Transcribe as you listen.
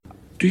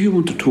Do you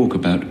want to talk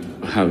about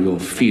how you're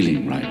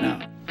feeling right now?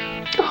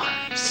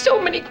 Oh,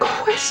 so many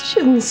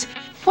questions.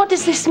 What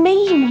does this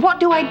mean? What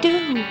do I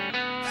do?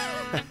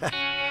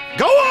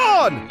 Go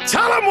on!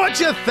 Tell them what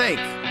you think!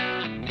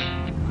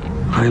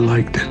 I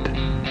liked it.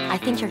 I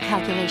think your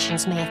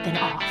calculations may have been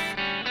off.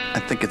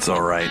 I think it's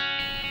all right.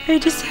 I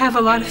just have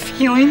a lot of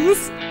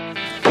feelings.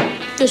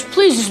 This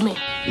pleases me.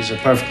 These are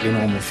perfectly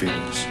normal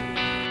feelings.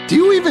 Do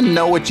you even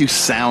know what you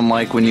sound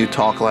like when you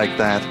talk like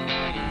that?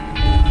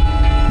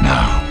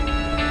 Now,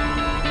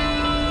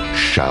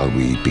 shall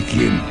we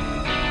begin?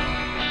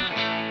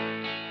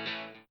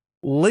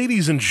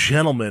 Ladies and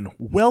gentlemen,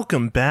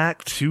 welcome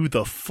back to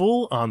the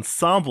full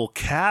ensemble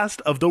cast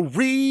of the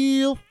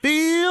Real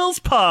Feels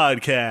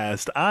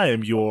Podcast. I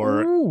am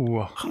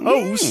your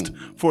host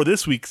for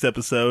this week's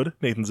episode,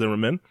 Nathan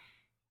Zimmerman.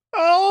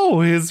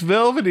 Oh, his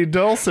velvety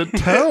dulcet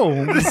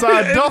tones.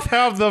 I doth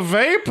have the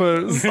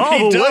vapors. All He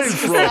the way does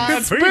from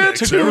it's Phoenix,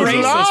 been too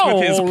Arizona. long.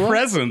 With his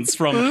presence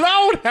from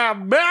Lord have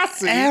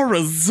mercy.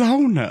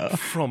 Arizona.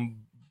 From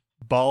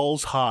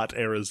Balls Hot,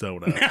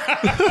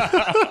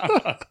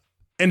 Arizona.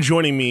 And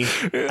joining me,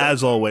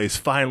 as always,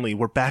 finally,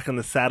 we're back in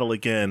the saddle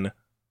again.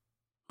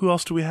 Who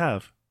else do we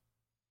have?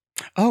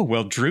 Oh,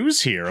 well,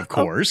 Drew's here, of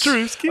course.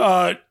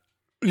 Drewski.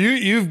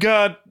 You've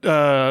got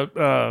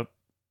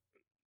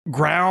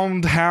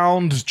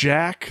Groundhound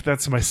Jack.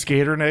 That's my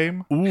skater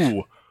name.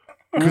 Ooh.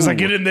 Because I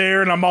get in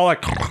there and I'm all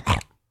like,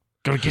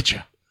 gonna get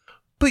you.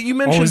 But you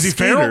mentioned is he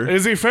Skater. feral?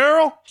 Is he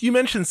feral? You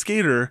mentioned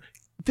Skater.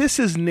 This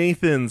is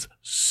Nathan's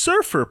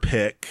surfer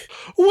pick.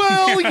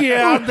 Well,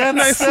 yeah,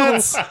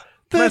 that's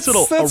Nice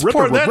little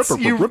ripper.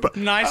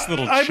 Nice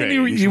little I change.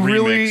 mean, you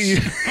really,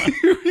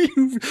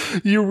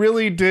 remix. you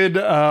really did.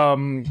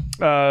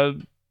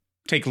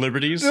 Take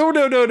liberties?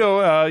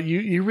 No.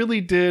 You really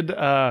did.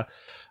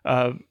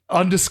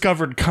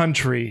 Undiscovered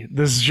country.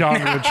 This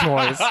genre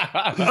choice.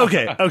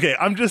 Okay.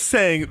 I'm just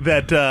saying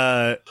that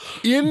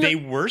They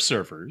were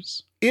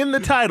surfers. in the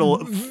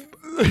title.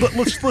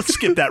 Let's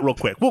skip that real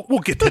quick. We'll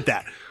get to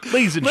that,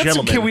 ladies and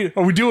gentlemen.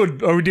 Are we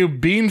doing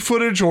bean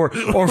footage or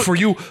for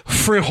you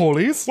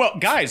frijoles? Well,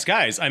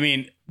 guys, I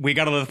mean, we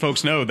got to let the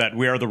folks know that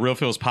we are the Real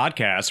Feels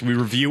Podcast. We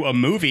review a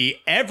movie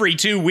every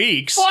 2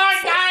 weeks.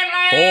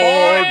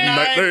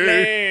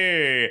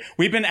 Fortnightly.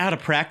 We've been out of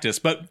practice,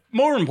 but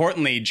more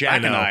importantly,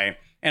 Jack and I,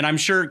 and I'm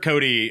sure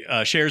Cody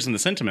shares in the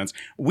sentiments,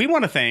 we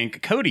want to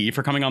thank Cody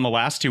for coming on the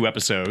last 2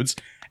 episodes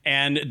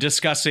and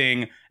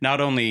discussing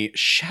not only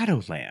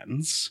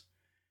Shadowlands,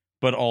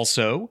 but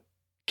also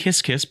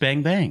Kiss Kiss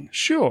Bang Bang.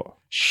 Sure.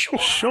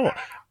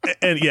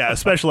 And yeah, a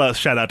special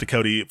shout out to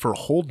Cody for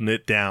holding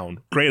it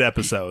down. Great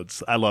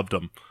episodes. I loved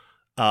them.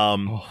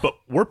 But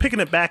we're picking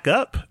it back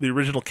up, the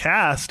original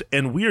cast,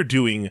 and we are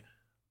doing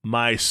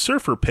my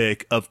surfer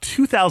pick of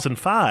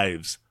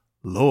 2005's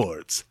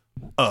Lords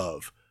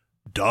of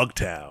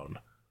Dogtown.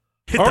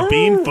 Hit the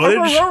bean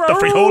footage, the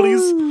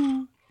frijoles,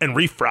 and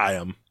refry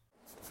them.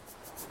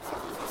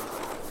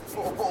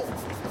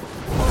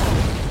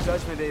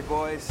 Judgment Day,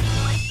 boys.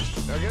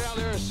 Now get out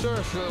there and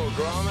surf, little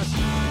grommet.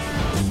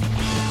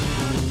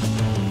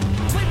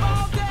 Sleep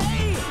all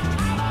day,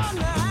 out all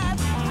night.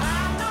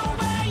 I know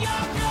where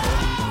you're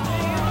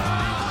going.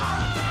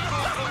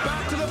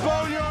 Back to the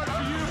boneyard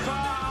for you,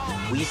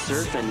 pal. We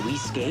surf and we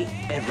skate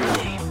every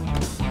day.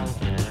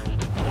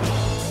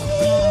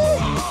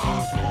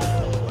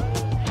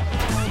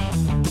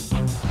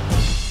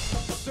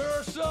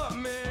 Surf's up,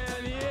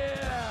 man,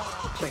 yeah.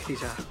 Check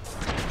these out.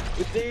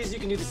 With these, you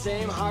can do the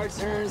same hard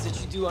turns that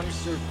you do on your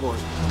surfboard.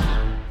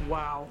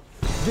 Wow.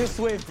 This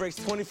wave breaks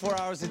 24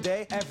 hours a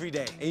day, every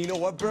day. And you know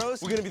what,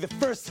 bros? We're gonna be the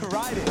first to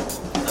ride it.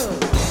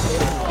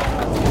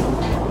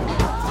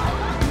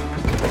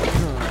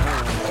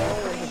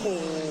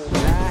 I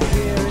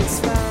hear it's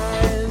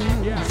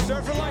fine. Yeah,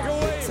 surfing like a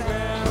wave,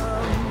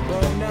 man.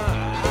 But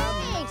nah,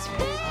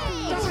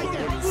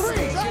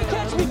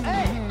 catch me.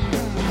 Hey.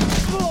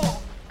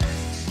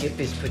 Skip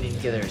is putting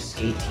together a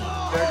skate team.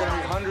 There are going to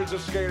be hundreds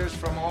of skaters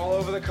from all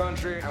over the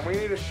country, and we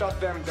need to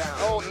shut them down.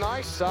 Oh,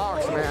 nice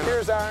socks, man.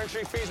 Here's our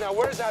entry fees. Now,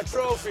 where's our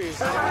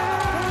trophies? Oh,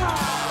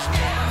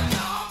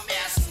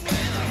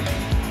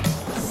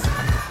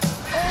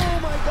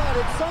 my God.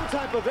 It's some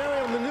type of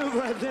aerial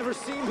maneuver I've never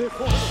seen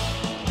before.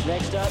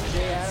 Next up,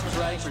 Jay Adams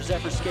riding for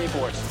Zephyr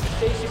Skateboards.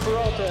 Stacy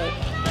Peralta.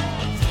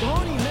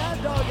 Tony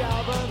Mad Dog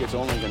album. It's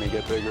only going to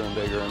get bigger and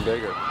bigger and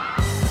bigger.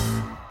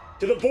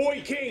 To the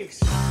Boy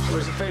Kings.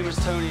 Where's the famous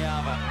Tony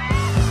Alva?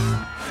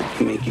 I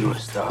can make you a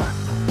star.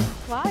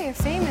 Wow, you're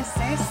famous,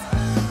 Stace.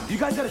 You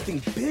guys gotta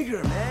think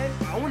bigger, man.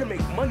 I wanna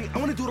make money. I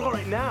wanna do it all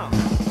right now.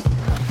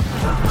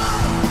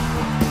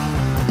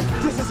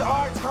 This is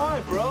our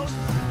time, bros.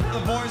 The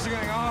boys are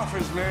getting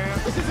offers, man.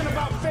 This isn't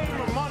about fame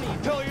or money.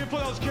 Tell you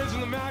put those kids in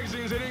the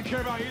magazines, they didn't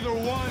care about either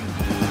one.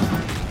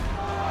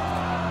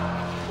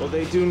 Well,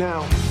 they do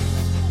now.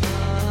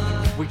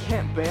 We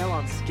can't bail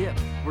on Skip.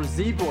 We're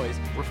Z-Boys.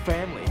 We're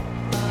family.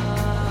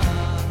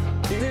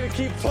 You need to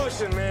keep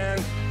pushing, man.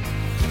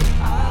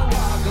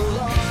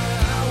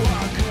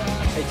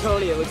 Hey,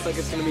 Tony, it looks like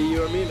it's gonna be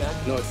you or me, man.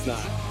 No, it's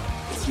not.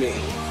 It's me.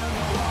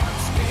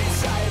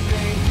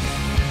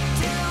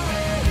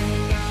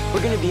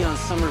 We're gonna be on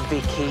summer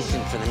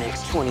vacation for the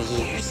next 20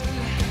 years.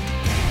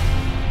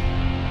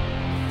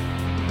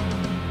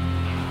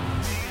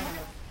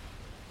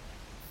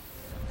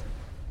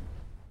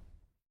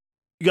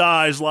 You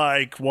guys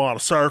want a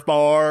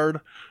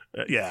surfboard?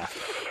 Yeah.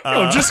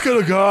 I'm just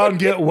gonna go out and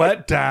get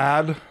wet,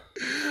 Dad.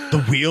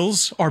 The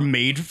wheels are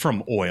made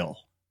from oil.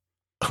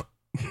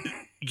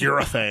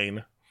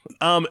 Urethane.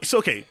 So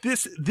okay,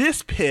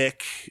 this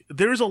pick,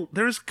 there's a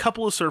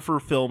couple of surfer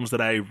films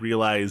that I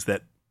realize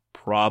that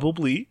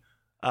probably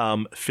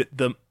fit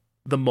the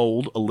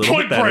mold a little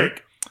bit better.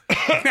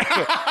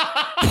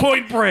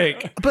 Point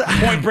Break. But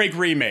Point Break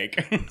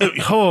remake.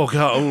 Oh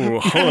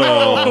god!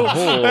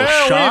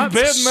 Shots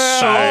we've been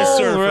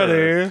there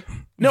already.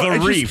 No, The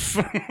Reef.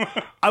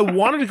 I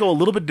wanted to go a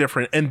little bit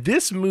different, and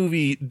this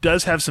movie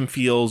does have some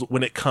feels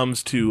when it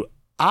comes to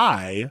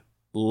I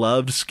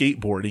loved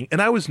skateboarding,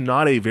 and I was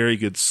not a very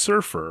good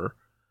surfer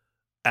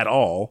at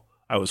all.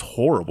 I was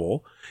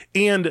horrible.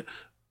 And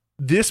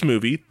this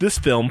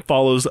film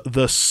follows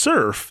the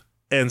surf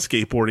and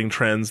skateboarding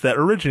trends that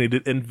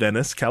originated in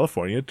Venice,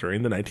 California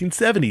during the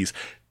 1970s.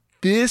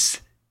 This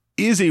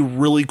is a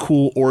really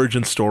cool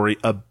origin story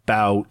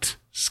about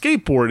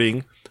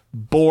skateboarding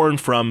born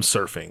from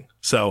surfing.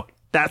 So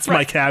that's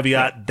my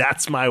caveat.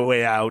 That's my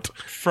way out.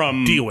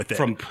 Deal with it.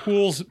 From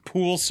pool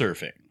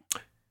surfing.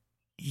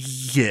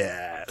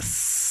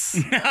 Yes.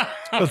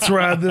 Let's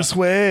ride this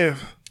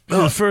wave.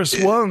 The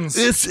first ones.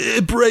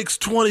 It breaks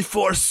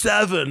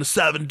 24/7,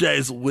 7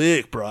 days a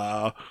week,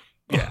 bro.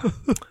 Yeah.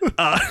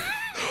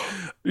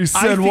 You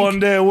said one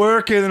day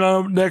working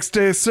and next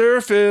day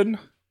surfing.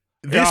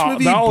 That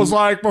was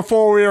like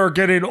before we were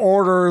getting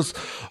orders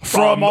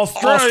from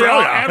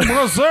Australia and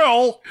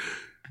Brazil.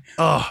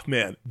 Oh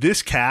man,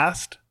 this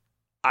cast,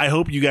 I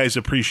hope you guys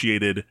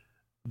appreciated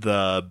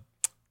the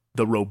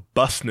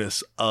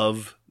robustness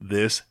of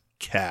this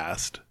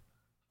cast,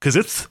 because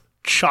it's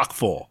chock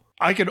full.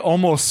 I could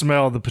almost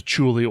smell the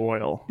patchouli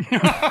oil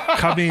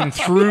coming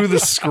through the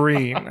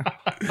screen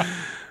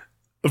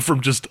from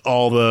just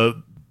all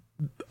the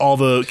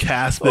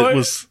cast that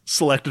was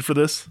selected for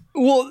this.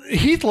 Well,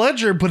 Heath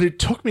Ledger, but it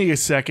took me a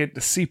second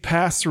to see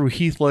past through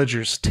Heath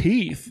Ledger's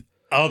teeth.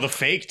 Oh, the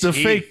fake teeth. The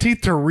fake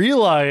teeth, to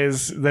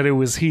realize that it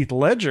was Heath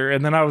Ledger.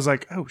 And then I was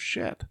like, oh,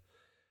 shit.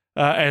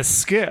 As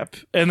Skip.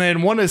 And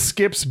then one of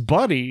Skip's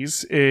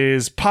buddies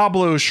is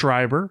Pablo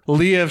Schreiber,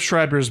 Liev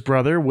Schreiber's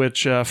brother,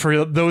 which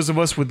for those of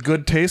us with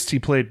good taste, he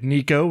played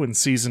Nico in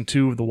season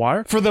 2 of The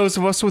Wire. For those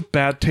of us with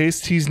bad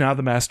taste, he's now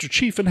the Master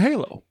Chief in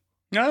Halo.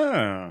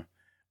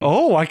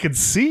 Oh, I can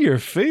see your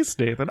face,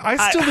 Nathan.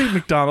 I still eat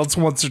McDonald's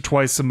once or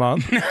twice a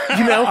month.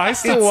 I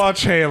still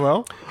watch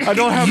Halo. I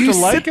don't have to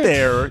like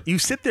it. You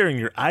sit there in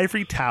your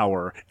ivory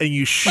tower and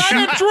you shoot.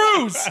 I'm at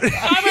Drew's.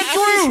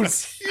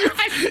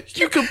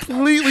 You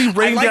completely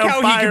rain I like down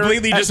how fire. he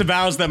completely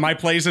disavows that my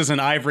place is an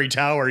ivory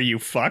tower, you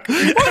fuck.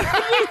 There's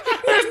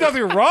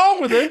nothing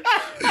wrong with it,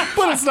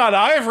 but it's not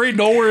ivory.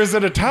 Nowhere is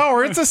it a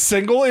tower. It's a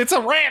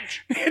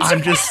ranch.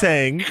 I'm just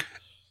saying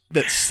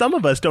that some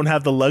of us don't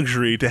have the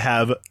luxury to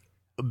have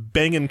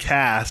banging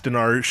cast in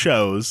our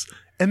shows,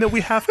 and that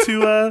we have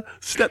to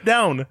step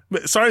down.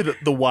 Sorry that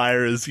The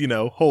Wire is,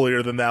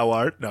 holier than thou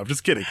art. No, I'm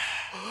just kidding.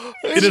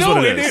 It is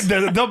what it is.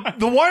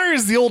 The Wire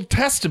is the Old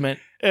Testament,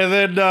 and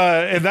then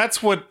and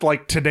that's what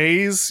like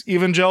today's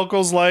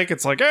evangelicals like.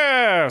 It's like,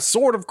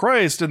 sword of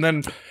Christ, and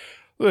then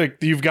like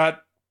you've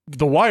got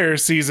The Wire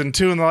season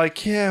 2, and they're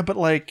like, yeah, but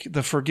like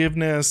the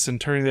forgiveness and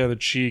turning the other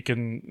cheek,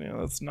 and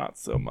it's not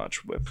so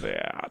much with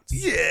that.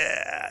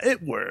 Yeah,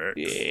 it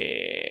works.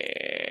 Yeah.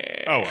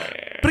 Oh,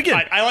 but again,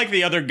 I like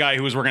the other guy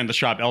who was working at the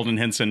shop, Eldon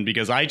Henson,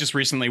 because I just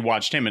recently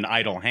watched him in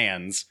Idle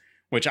Hands,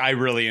 which I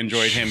really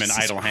enjoyed him in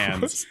Idle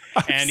Hands.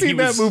 I've seen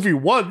that movie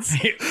once.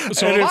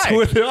 So and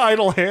it's when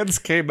Idle Hands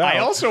came out. I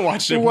also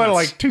watched it What,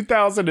 once. like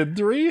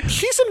 2003?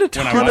 He's into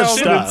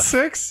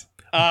 2006?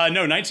 No,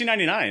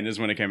 1999 is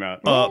when it came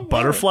out.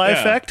 Butterfly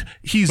Effect.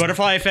 He's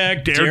Butterfly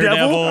Effect,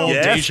 Daredevil.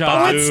 Yes.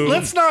 Deja Vu.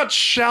 Let's not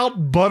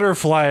shout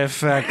Butterfly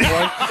Effect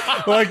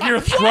like you're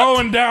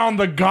throwing down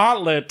the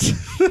gauntlet.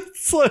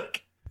 It's like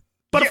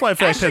Butterfly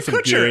Effect has some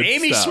Kutcher, good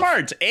Amy stuff.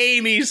 Smart.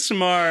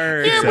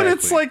 Yeah, but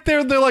it's like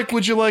they're like,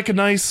 would you like a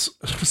nice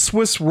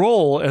Swiss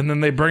roll? And then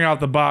they bring out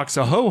the box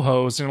of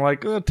ho-hos, and you're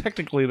like,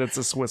 technically that's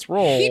a Swiss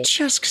roll. He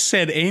just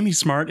said Amy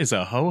Smart is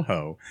a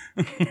ho-ho.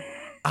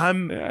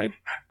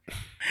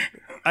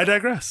 I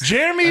digress.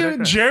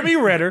 Jeremy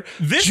Renner.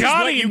 This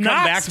Johnny is what you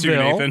come back to,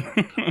 Nathan.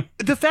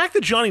 The fact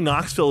that Johnny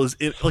Knoxville is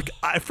in, like,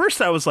 at first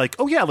I was like,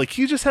 oh yeah, like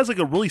he just has like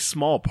a really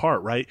small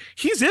part, right?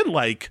 He's in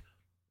like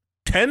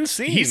 10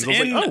 scenes. He's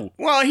in. Like,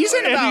 well, he's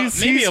in about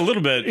he's a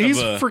little bit.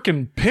 He's of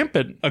freaking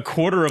pimping a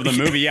quarter of the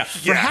movie. Yeah,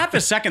 for half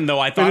a second though,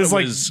 I thought it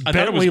was Brad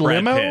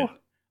Pitt.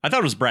 I thought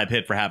it was Brad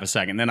Pitt for half a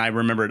second. Then I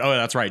remembered, oh,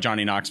 that's right,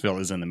 Johnny Knoxville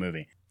is in the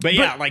movie. But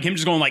yeah, like him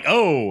just going like,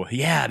 oh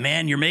yeah,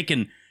 man,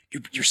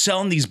 you're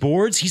selling these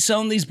boards. He's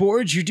selling these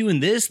boards. You're doing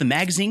this, the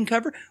magazine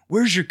cover.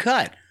 Where's your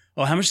cut?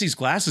 Oh, how much are these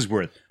glasses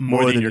worth?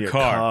 More than your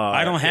car.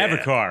 I don't have a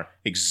car.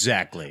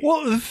 Exactly.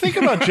 Well, the thing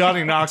about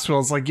Johnny Knoxville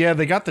is like, yeah,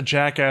 they got the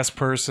jackass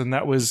person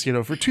that was,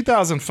 for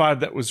 2005,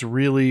 that was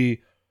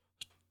really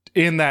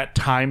in that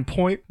time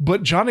point.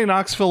 But Johnny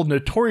Knoxville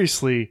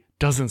notoriously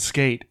doesn't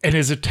skate and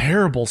is a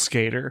terrible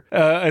skater.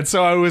 And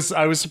so I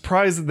was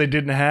surprised that they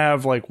didn't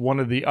have like one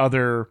of the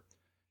other,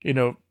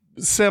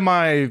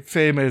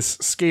 semi-famous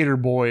skater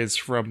boys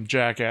from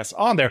Jackass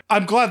on there.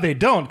 I'm glad they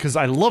don't, because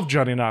I love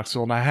Johnny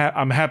Knoxville and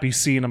I'm happy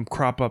seeing him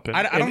crop up in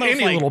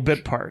any little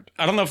bit part.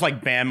 I don't know if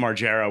like Bam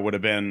Margera would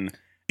have been.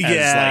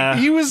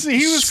 He was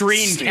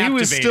screen he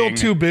was still captivating.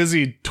 too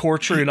busy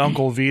torturing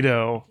Uncle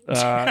Vito in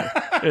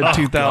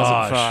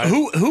 2005.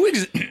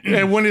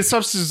 And when his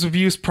substance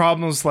abuse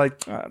problem was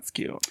like, that's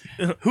cute.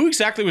 Who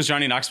exactly was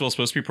Johnny Knoxville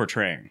supposed to be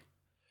portraying?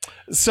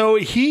 So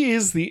he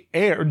is the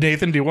heir.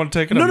 Nathan, do you want to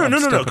take it?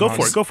 No. Go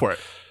for it.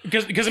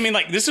 Because I mean,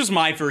 like, this is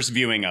my first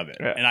viewing of it,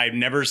 and I've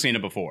never seen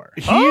it before.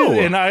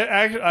 And I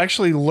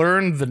actually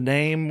learned the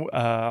name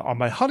on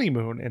my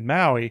honeymoon in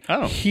Maui.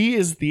 Oh. He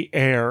is the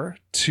heir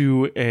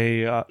to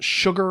a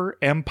sugar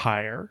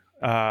empire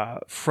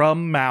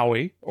from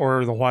Maui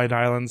or the Hawaiian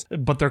Islands,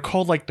 but they're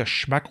called like the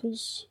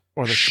Schmeckles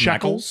or the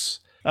Shekels.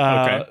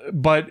 Okay.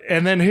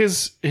 And then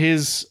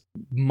his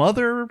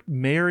mother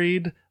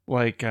married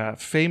like a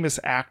famous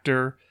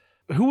actor.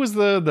 Who was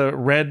the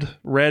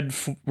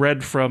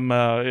red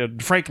from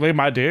Frankly,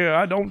 My Dear,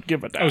 I Don't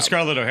Give a Damn. Oh,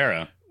 Scarlett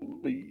O'Hara.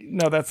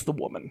 No, that's the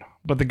woman.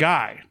 But the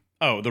guy.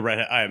 Oh, the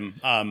red.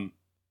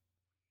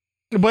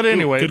 But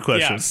anyway, good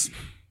question.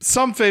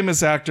 Some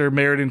famous actor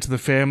married into the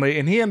family,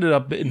 and he ended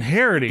up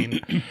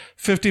inheriting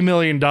 $50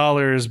 million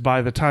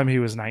by the time he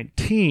was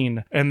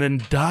 19, and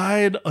then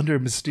died under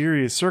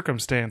mysterious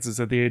circumstances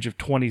at the age of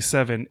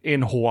 27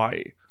 in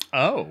Hawaii.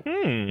 Oh.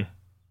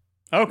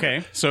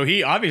 Okay, so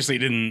he obviously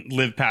didn't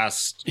live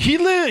past. He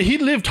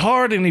lived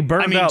hard and he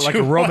burned out like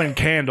a Roman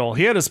candle.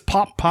 He had his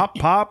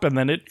pop, and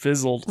then it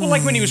fizzled. Well,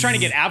 like when he was trying to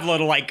get Avila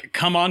to like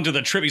come onto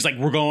the trip, he's like,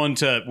 "We're going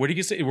to where did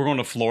you say? We're going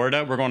to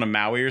Florida. We're going to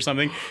Maui or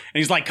something." And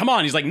he's like, "Come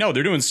on." He's like, "No,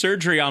 they're doing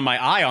surgery on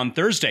my eye on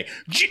Thursday.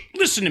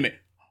 Listen to me."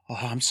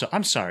 Oh,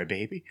 I'm sorry,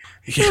 baby.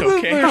 You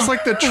okay? There's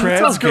like the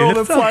trans girl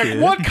that's like,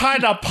 good. "What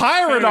kind of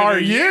pirate are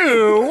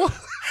you?"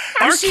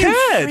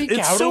 Arquette. It's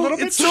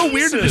It's so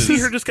weird to see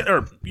her just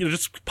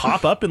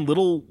pop up in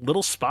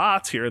little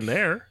spots here and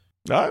there.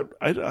 I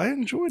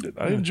enjoyed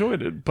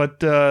it.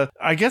 But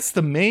I guess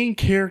the main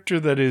character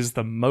that is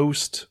the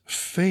most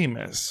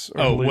famous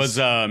was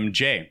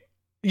Jay.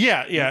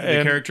 Yeah,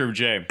 The character of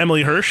Jay.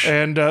 Emily Hirsch.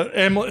 And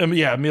Emil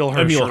Hirsch.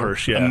 Emil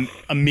Hirsch, yeah.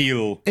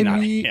 Emilio.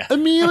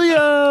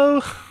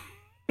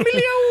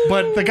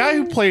 But the guy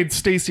who played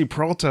Stacy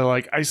Peralta,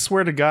 like, I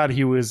swear to God,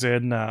 he was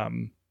in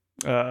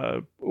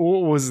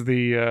what was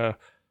the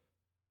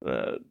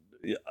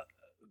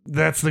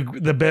that's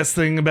the best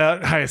thing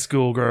about high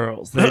school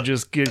girls. They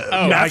just get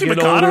Matthew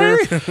get older.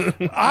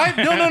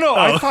 McConaughey? No.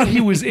 I thought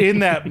he was in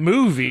that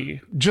movie.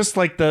 Just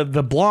like the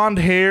blonde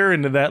hair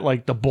and that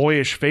like the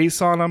boyish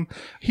face on him.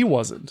 He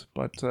wasn't,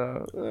 but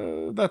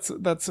that's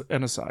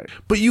an aside.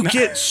 But you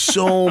get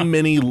so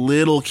many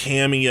little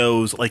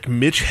cameos, like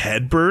Mitch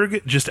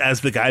Hedberg, just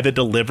as the guy that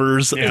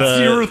delivers It's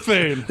your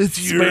thing.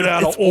 It's made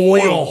out of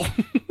oil.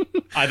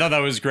 I thought that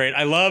was great.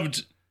 I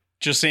loved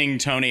just seeing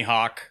Tony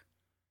Hawk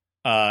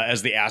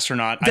as the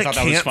astronaut. I thought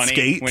that was funny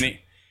skate.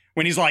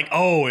 when he's like,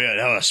 "Oh,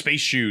 yeah,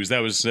 space shoes." That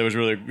was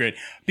really great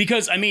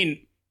because I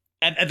mean,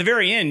 at the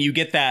very end, you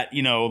get that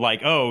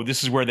like, oh,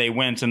 this is where they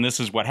went and this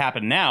is what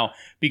happened now,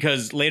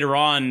 because later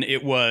on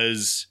it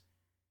was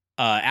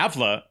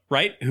Avila,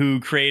 right, who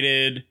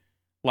created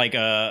like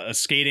a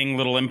skating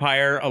little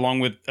empire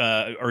along with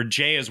or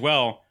Jay as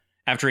well.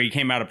 After he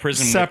came out of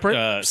prison,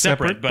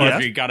 separate, but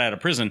after he got out of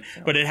prison,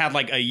 but it had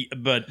like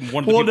but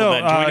one of the people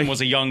that joined him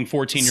was a young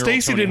 14-year-old.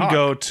 Stacy didn't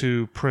go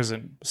to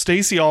prison.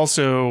 Stacy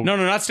also no,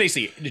 not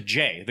Stacy.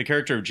 Jay, the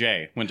character of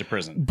Jay, went to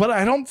prison. But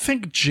I don't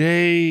think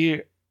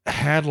Jay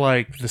had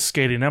like the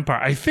skating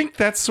empire. I think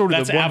that's sort of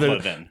that's the one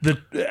Avila, that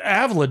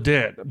Avila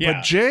did. Yeah.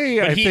 But Jay,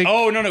 I think.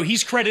 Oh no,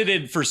 he's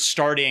credited for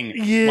starting.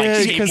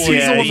 Yeah, because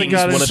he's the one that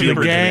got into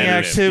the gang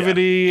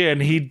activity, yeah.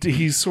 and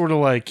he's sort of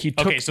like he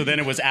took. Okay, so then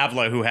it was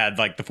Avila who had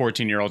like the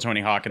 14-year-old Tony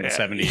Hawk in the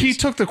 70s. He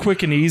took the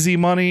quick and easy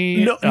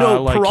money. No,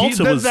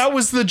 Peralta that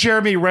was the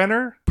Jeremy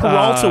Renner.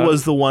 Peralta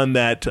was the one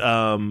that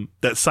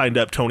that signed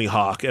up Tony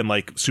Hawk and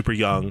like super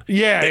young.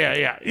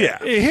 Yeah.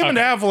 Him and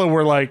Avila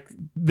were like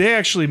they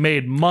actually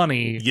made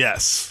money.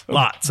 Yes,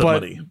 lots of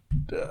money.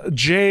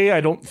 Jay,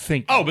 I don't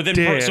think. Oh, but then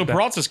did. So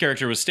Peralta's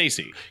character was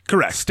Stacy.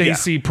 Correct.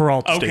 Stacy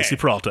Peralta. Okay. Stacy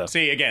Peralta.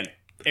 See, again,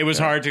 it was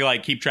hard to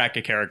like keep track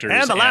of characters.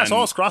 And the last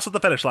horse crosses the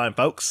finish line,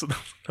 folks.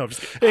 No,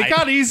 it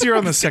got easier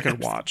on the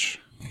second watch.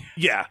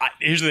 Yeah.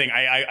 Here's the thing.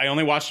 I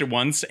only watched it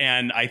once,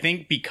 and I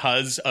think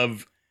because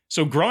of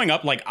so growing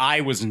up, like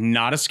I was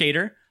not a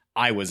skater,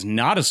 I was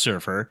not a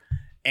surfer,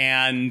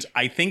 and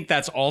I think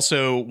that's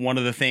also one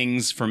of the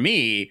things for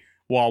me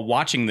while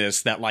watching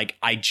this that like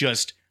I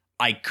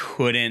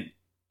couldn't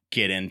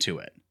get into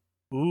it.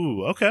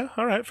 Ooh, okay.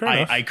 All right, fair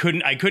enough. I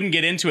couldn't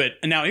get into it.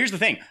 Now, here's the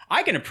thing.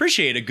 I can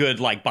appreciate a good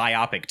like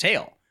biopic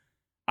tale.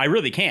 I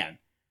really can.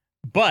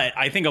 But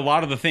I think a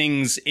lot of the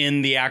things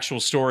in the actual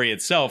story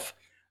itself,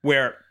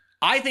 where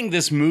I think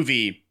this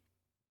movie,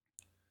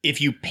 if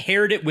you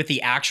paired it with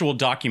the actual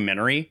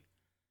documentary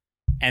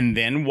and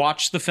then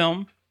watch the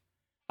film,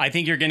 I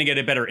think you're going to get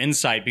a better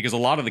insight, because a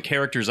lot of the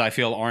characters I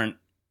feel aren't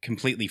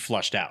completely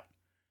flushed out.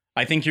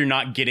 I think you're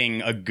not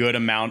getting a good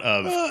amount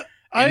of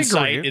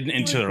insight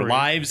into their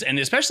lives, and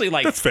especially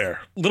like that's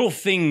fair. Little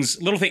things.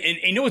 And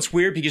I know it's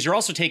weird because you're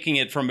also taking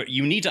it from,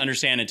 you need to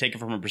understand and take it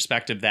from a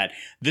perspective that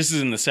this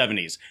is in the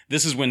 70s.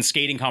 This is when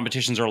skating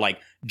competitions are like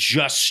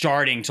just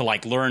starting to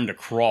like learn to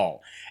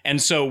crawl.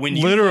 And so when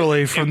you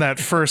literally from that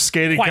first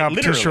skating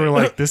competition, we're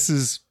like, this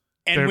is.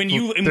 And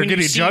they're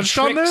getting judged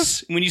on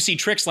this. When you see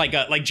tricks like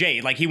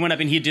Jay, like he went up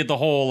and he did the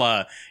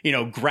whole,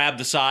 grab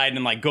the side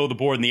and like go the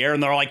board in the air,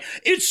 and they're all like,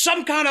 it's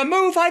some kind of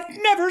move I've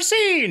never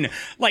seen.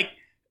 Like,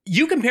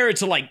 you compare it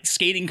to like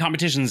skating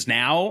competitions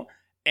now,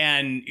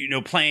 and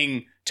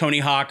playing Tony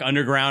Hawk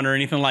Underground or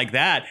anything like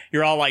that,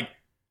 you're all like,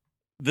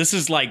 this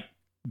is like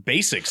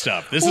basic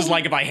stuff. This is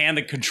like if I hand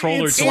the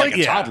controller to like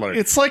a toddler.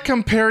 It's like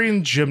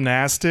comparing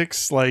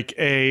gymnastics, like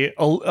a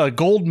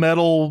gold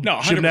medal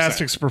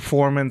gymnastics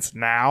performance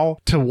now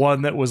to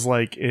one that was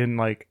like in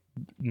like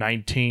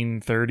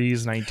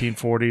 1930s,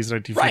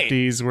 1940s,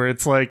 1950s, where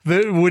it's like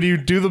when you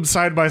do them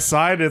side by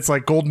side, it's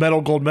like gold medal,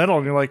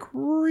 and you're like,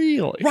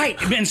 really? Right.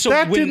 And so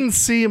that didn't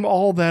seem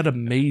all that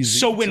amazing.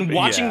 So when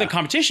watching the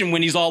competition,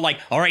 when he's all like,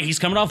 all right, he's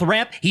coming off the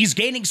ramp, he's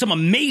gaining some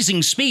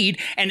amazing speed,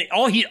 and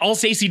all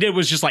Stacey did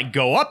was just like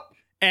go up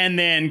and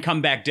then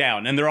come back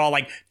down, and they're all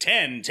like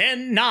 10,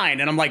 10, 9,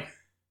 and I'm like,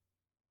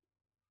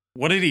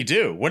 what did he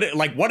do? What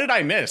did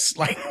I miss?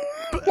 Like,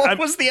 what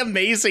was the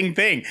amazing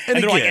thing? And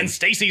they're like, and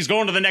Stacey's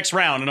going to the next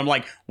round. And I'm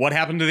like, what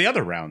happened to the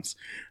other rounds?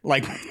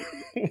 Like,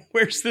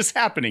 where's this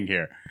happening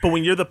here? But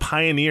when you're the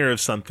pioneer of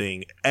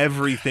something,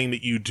 everything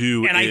that you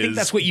do and I think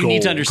that's what you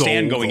need to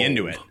understand going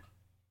into it.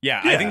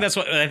 Yeah, I think that's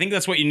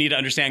what you need to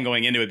understand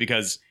going into it,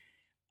 because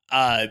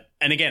and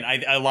again,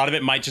 a lot of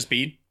it might just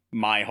be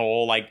my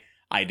whole like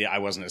I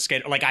wasn't a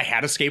skater. Like, I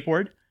had a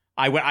skateboard.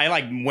 I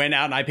went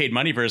out and I paid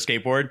money for a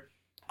skateboard.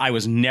 I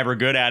was never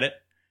good at it.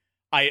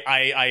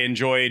 I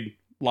enjoyed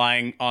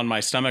lying on my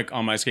stomach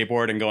on my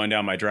skateboard and going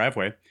down my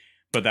driveway,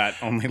 but that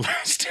only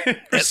lasted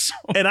for so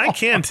long. I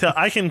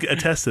can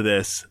attest to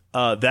this.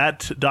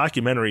 That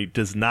documentary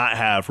does not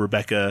have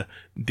Rebecca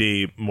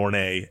De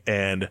Mornay,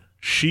 and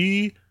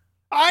I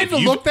had to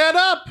look that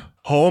up.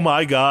 Oh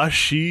my gosh,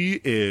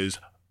 she's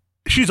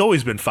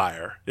always been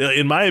fire.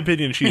 In my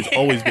opinion, she's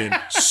always been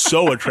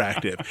so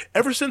attractive.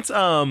 Ever since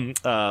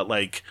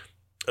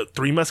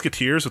Three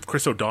Musketeers with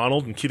Chris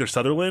O'Donnell and Keith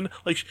Sutherland.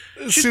 Like,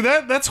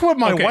 that's what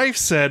my wife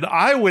said.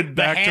 I went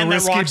back to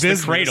Risky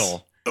Business. The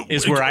Cradle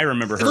is where I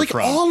remember her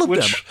from. All of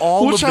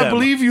them. Which I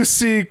believe you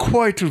see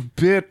quite a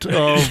bit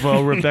of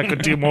Rebecca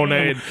De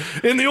Mornay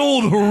in the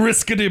old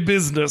Risky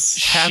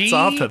Business. Hats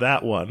off to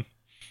that one.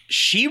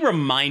 She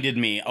reminded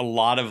me a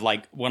lot of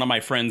like one of my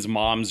friend's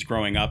moms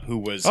growing up, who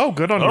was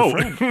good on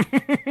your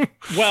friend.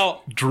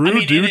 Well, Drew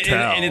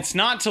and it's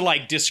not to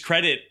like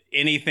discredit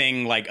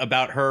anything like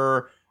about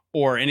her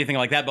or anything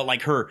like that, but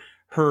like her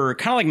kind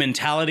of like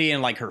mentality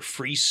and like her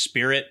free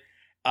spirit,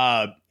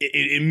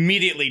 it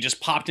immediately just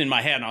popped in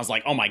my head, and I was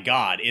like, oh my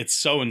God, it's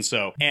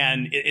so-and-so.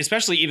 And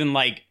especially even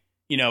like,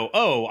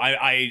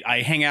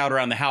 I hang out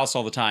around the house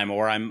all the time,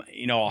 or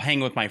I'll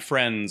hang with my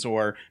friends,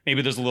 or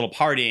maybe there's a little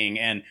partying,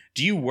 and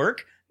do you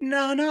work?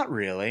 No, not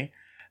really.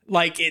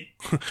 Like it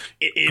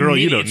Girl,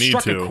 you don't it need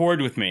struck to. a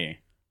chord with me.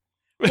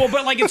 Well,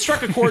 but like it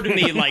struck a chord with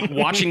me, like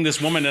watching this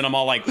woman, and I'm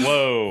all like,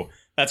 whoa.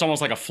 That's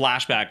almost like a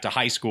flashback to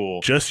high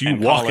school. Just you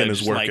and walking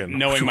college, is working. Like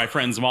knowing my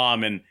friend's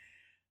mom, and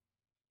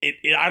it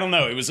I don't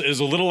know. It was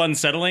a little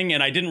unsettling,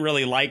 and I didn't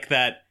really like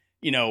that.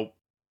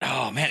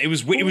 Oh man, it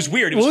was weird.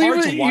 It was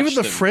hard to watch. Even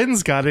the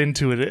friends got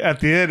into it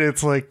at the end.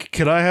 It's like,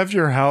 can I have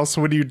your house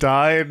when you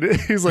die? And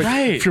he's like,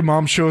 if your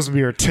mom shows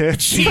me her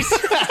tits. Isn't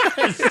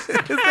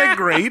that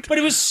great? But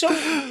it was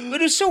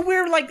so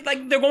weird. Like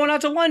they're going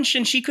out to lunch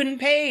and she couldn't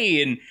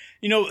pay, and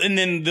and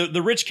then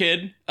the rich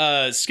kid,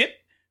 Skip,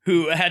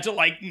 who had to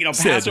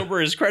pass over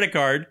his credit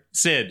card.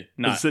 Sid,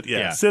 not Sid,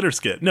 Sid or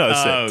Skip?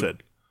 No,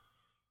 Sid.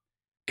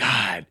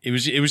 God, it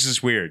was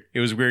just weird. It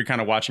was weird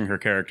kind of watching her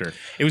character.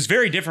 It was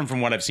very different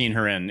from what I've seen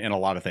her in a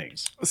lot of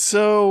things.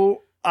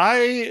 So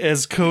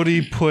as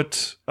Cody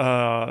put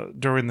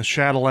during the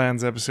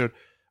Shadowlands episode,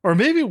 or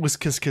maybe it was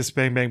Kiss Kiss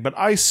Bang Bang, but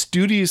I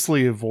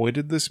studiously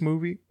avoided this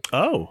movie.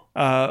 Oh.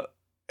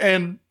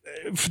 And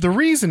the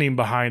reasoning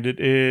behind it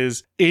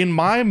is, in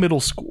my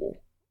middle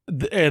school,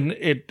 and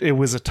it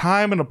was a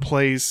time and a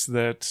place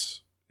that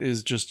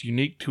is just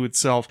unique to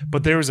itself,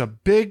 but there was a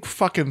big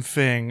fucking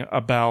thing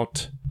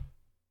about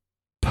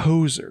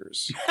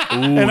posers. Ooh,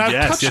 and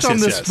I've touched on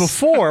this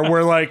before,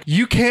 where like,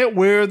 you can't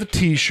wear the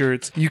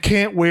t-shirts, you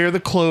can't wear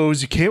the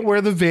clothes, you can't wear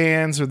the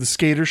Vans or the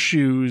skater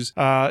shoes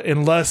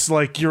unless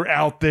like you're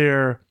out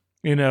there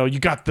You know, you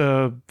got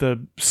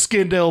the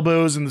skinned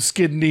elbows and the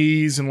skinned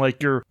knees, and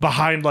like you're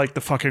behind like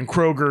the fucking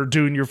Kroger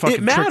doing your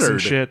fucking tricks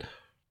and shit.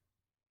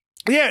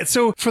 Yeah,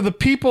 so for the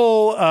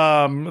people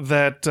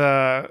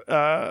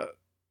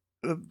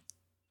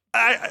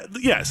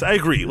yes, I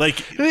agree. Like,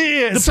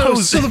 yeah,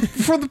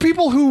 for the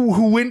people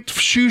who went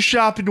shoe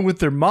shopping with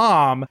their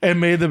mom and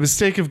made the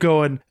mistake of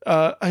going,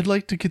 I'd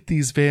like to get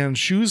these Vans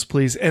shoes,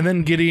 please, and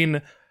then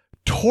getting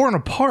torn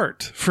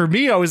apart. For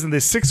me, I was in the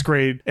 6th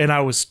grade and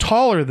I was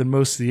taller than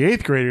most of the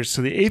 8th graders,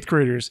 so the 8th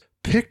graders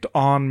picked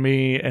on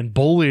me and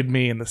bullied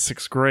me in the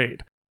 6th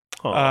grade.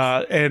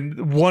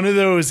 And one of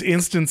those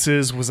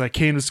instances was I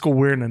came to school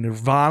wearing a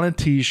Nirvana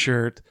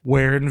t-shirt,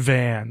 wearing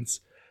Vans,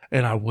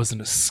 and I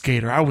wasn't a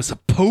skater. I was a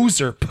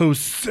poser.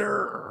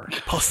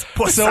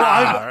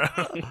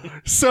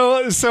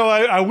 So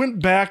I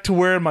went back to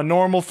wearing my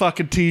normal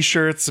fucking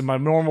t-shirts and my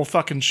normal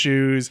fucking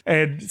shoes.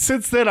 And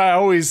since then, I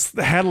always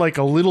had like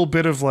a little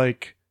bit of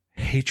like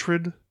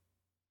hatred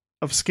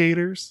of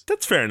skaters.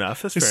 That's fair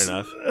enough.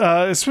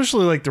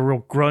 Especially like the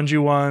real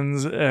grungy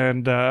ones.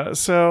 And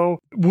so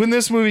when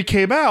this movie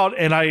came out,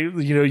 and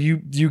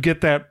you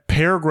get that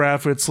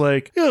paragraph, it's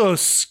like,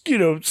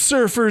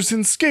 surfers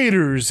and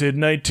skaters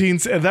in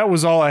and that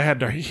was all I had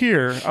to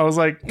hear. I was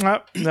like,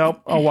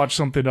 nope, I'll watch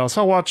something else.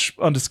 I'll watch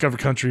Undiscovered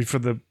Country for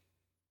the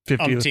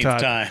 50th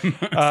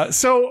time.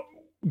 So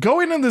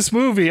going in this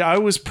movie, I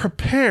was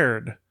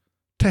prepared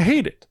to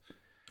hate it.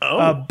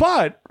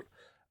 But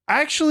I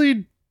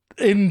actually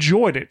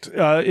enjoyed it.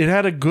 It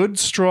had a good,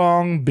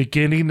 strong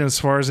beginning as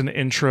far as an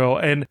intro,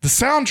 and the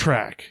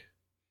soundtrack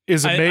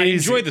is amazing. I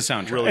enjoyed the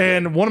soundtrack. Really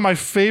and good. One of my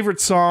favorite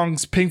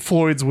songs, Pink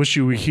Floyd's "Wish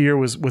You Were Here,"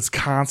 was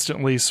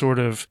constantly sort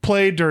of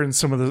played during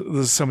some of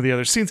the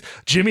other scenes.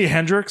 Jimi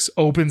Hendrix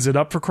opens it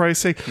up, for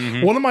Christ's sake.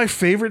 Mm-hmm. One of my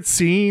favorite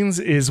scenes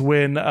is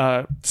when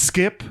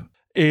Skip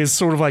is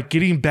sort of like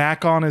getting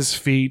back on his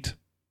feet,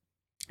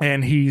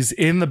 and he's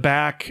in the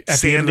back at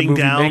the end of the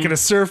movie making a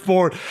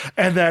surfboard,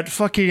 and that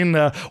fucking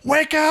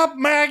 "Wake Up,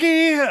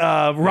 Maggie"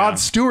 Rod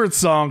Stewart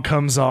song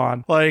comes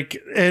on. Like,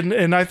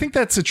 and I think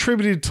that's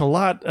attributed to a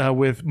lot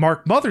with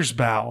Mark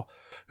Mothersbaugh,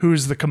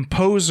 who's the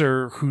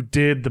composer who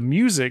did the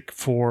music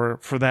for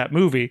that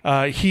movie.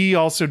 He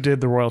also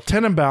did the Royal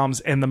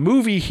Tenenbaums, and the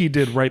movie he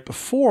did right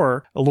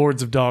before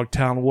Lords of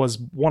Dogtown was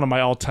one of my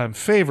all-time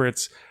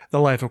favorites, The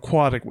Life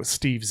Aquatic with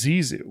Steve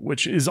Zissou,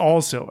 which is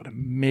also an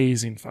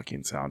amazing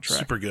fucking soundtrack.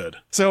 Super good.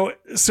 So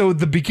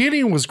the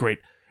beginning was great.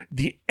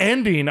 The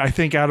ending, I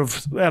think, out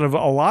of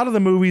a lot of the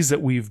movies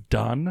that we've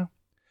done,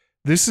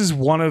 this is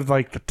one of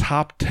like the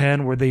top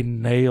 10 where they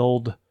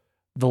nailed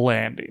the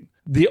landing.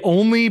 The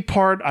only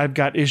part I've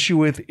got issue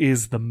with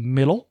is the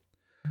middle,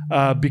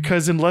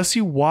 because unless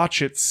you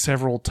watch it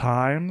several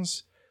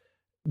times,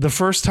 the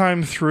first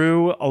time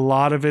through, a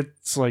lot of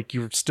it's like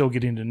you're still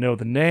getting to know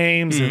the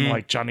names, and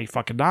like Johnny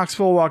fucking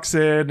Knoxville walks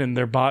in, and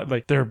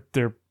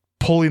they're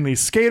pulling these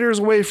skaters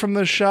away from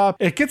the shop.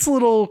 It gets a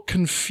little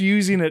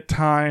confusing at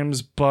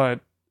times, but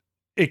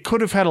it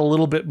could have had a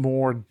little bit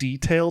more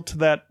detail to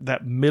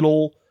that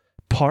middle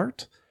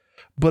part.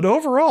 But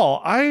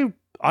overall,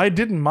 I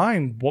didn't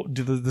mind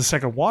the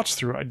second watch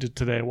through I did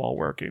today while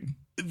working.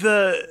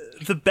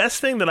 The best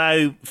thing that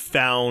I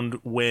found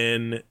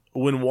when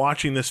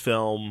watching this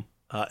film,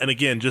 and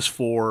again, just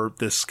for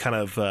this kind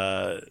of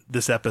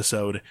this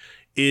episode,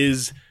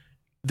 is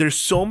there's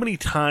so many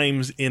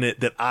times in it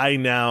that I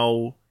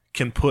now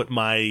can put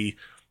my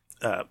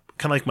kind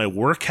of like my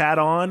work hat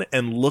on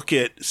and look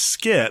at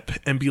Skip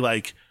and be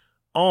like,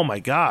 oh my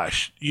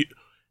gosh,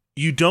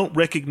 you don't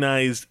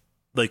recognize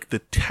like the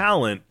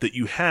talent that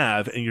you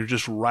have, and you're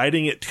just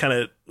riding it kind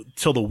of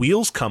till the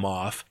wheels come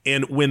off.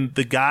 And when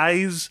the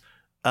guys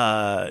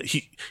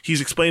he's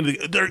explaining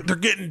they're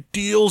getting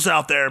deals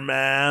out there,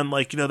 man,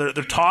 like, they're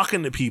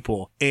talking to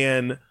people,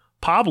 and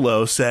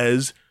Pablo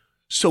says,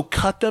 so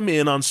cut them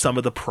in on some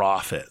of the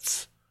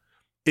profits.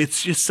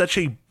 It's just such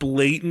a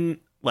blatant,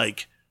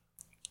 like,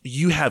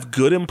 you have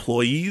good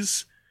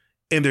employees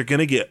and they're going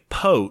to get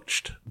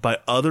poached by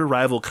other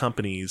rival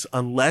companies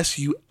unless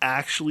you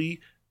actually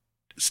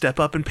step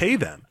up and pay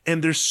them.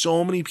 And there's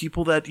so many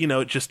people that,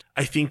 just,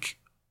 I think,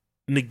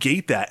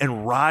 negate that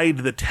and ride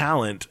the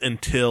talent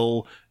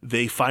until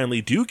they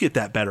finally do get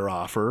that better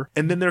offer,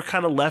 and then they're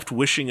kind of left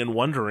wishing and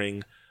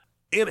wondering,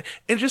 and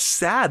just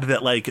sad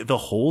that like the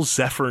whole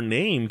Zephyr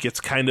name gets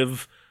kind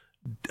of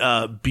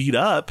beat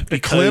up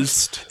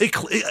because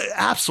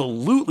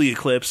absolutely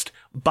eclipsed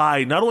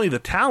by not only the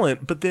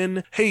talent, but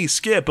then, hey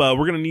Skip,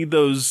 we're gonna need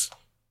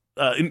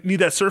need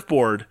that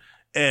surfboard.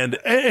 And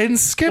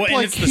Skip, well,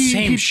 like, it's the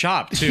same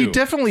shop too. He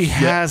definitely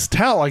has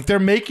talent. Like, they're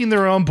making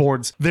their own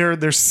boards.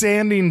 They're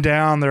sanding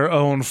down their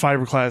own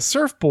fiberglass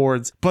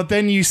surfboards. But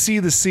then you see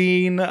the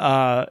scene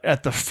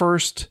at the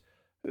first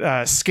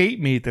skate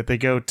meet that they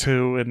go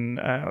to in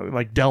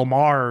like Del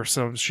Mar or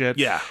some shit.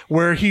 Yeah,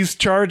 where he's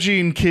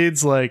charging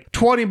kids like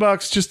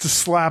 $20 just to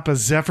slap a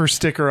Zephyr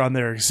sticker on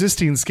their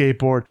existing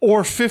skateboard,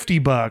 or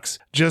 $50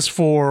 just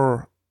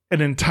for an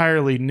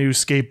entirely new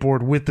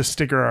skateboard with the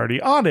sticker already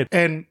on it.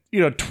 And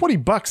 $20 in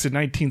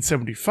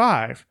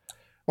 1975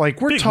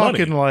 Like we're Big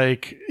talking money.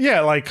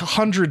 like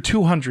 $100,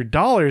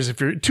 $200 if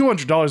you're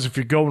 $200 if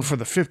you're going for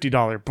the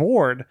 $50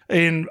 board.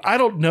 And I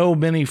don't know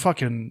many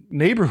fucking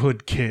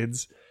neighborhood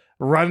kids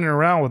running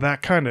around with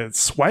that kind of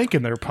swank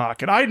in their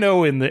pocket. I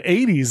know in the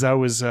 80s, I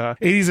was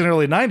 80s and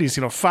early 90s,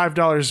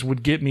 $5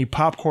 would get me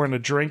popcorn, a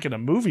drink, and a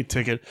movie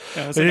ticket.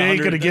 Yeah, it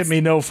ain't gonna get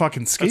me no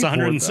fucking skateboard. That's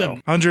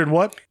 107. 100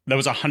 what? That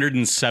was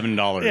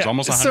 $107. Yeah,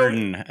 Almost so-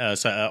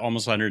 100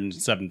 almost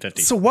 107.50.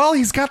 So while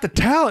he's got the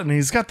talent and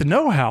he's got the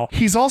know-how,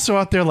 he's also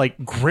out there like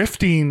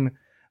grifting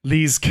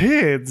these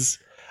kids.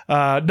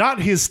 Not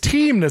his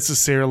team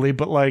necessarily,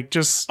 but like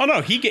just. Oh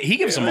no, he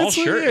gives them all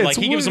shirts. Like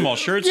he gives them all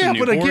shirts. Yeah, and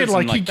but again, Newports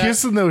like and he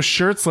gives them those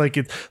shirts, like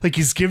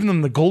he's giving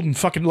them the golden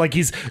fucking like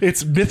it's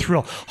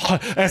mithril,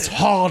 as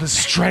hard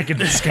as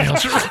dragon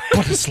scales,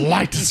 but as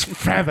light as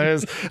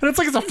feathers, and it's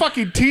like it's a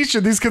fucking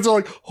t-shirt. These kids are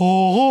like,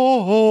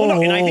 oh. Well,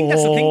 no, and I think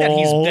that's the thing that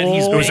he's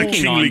was a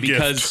banking kingly on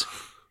because.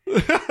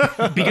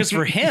 Because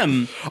for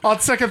him, on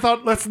second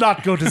thought, let's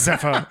not go to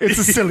Zephyr. It's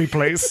a silly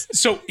place.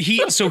 So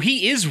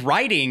he is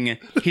writing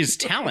his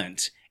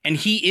talent and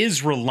he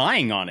is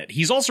relying on it.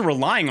 He's also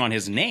relying on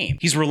his name.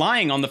 He's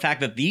relying on the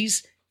fact that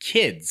these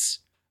kids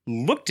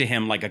look to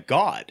him like a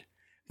god.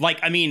 Like,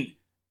 I mean,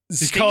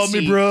 He called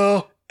me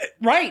bro.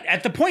 Right.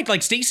 At the point,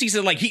 like Stacy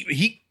said, like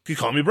he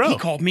called me bro. He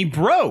called me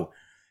bro.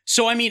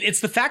 So I mean, it's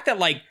the fact that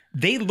like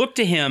they look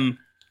to him,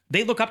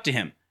 they look up to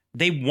him.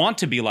 They want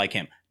to be like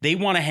him. They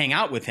want to hang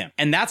out with him.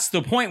 And that's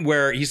the point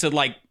where he said,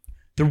 like,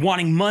 they're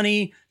wanting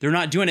money. They're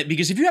not doing it.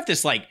 Because if you have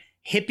this, like,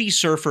 hippie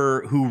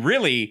surfer who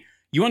really,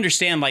 you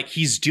understand, like,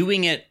 he's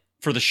doing it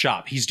for the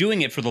shop. He's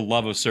doing it for the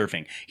love of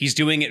surfing. He's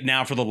doing it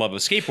now for the love of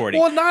skateboarding.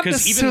 Well, not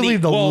necessarily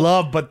the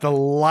love, but the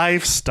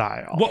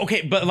lifestyle. Well,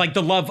 okay, but, like,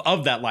 the love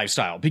of that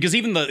lifestyle. Because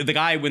even the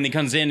guy, when he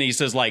comes in and he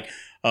says, like,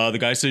 the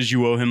guy says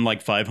you owe him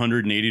like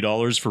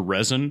 $580 for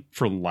resin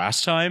for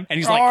last time, and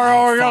he's like,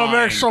 "Oh, we gotta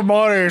make some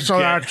money so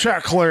that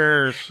check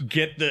clears."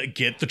 Get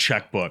the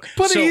checkbook.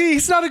 But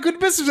he's not a good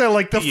businessman.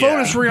 Like the phone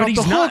is ringing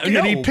off the hook,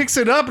 and he picks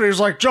it up, and he's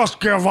like, "Just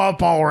give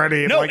up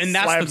already." No, like, and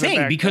that's the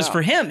thing because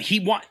for him, he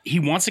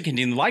wants to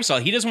continue the lifestyle.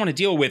 He doesn't want to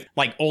deal with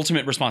like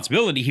ultimate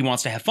responsibility. He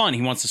wants to have fun.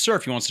 He wants to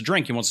surf. He wants to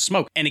drink. He wants to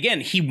smoke. And again,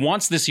 he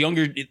wants this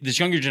younger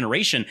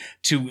generation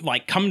to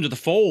like come to the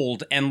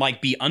fold and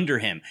like be under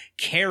him,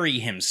 carry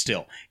him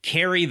still.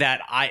 Carry that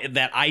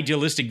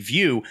idealistic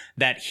view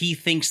that he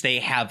thinks they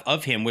have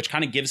of him, which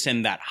kind of gives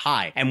him that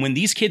high. And when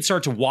these kids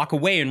start to walk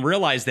away and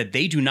realize that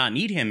they do not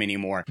need him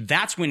anymore,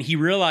 that's when he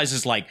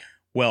realizes, like,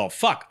 well,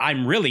 fuck,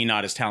 I'm really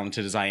not as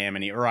talented as I am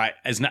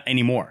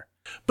anymore.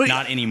 But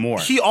not anymore.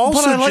 He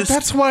also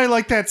that's why I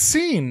like that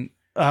scene.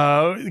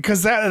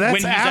 Because that's when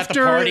he's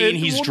after at the party and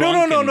he's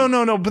drunk.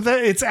 No. But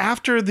it's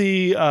after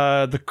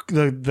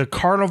the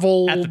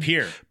carnival at the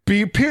pier.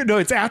 No,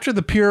 it's after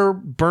the pier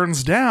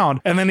burns down,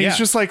 and then he's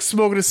just like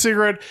smoking a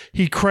cigarette.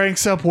 He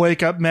cranks up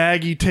 "Wake Up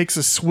Maggie," takes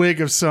a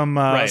swig of some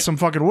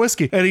fucking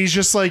whiskey, and he's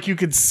just like, you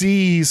could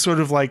see he's sort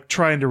of like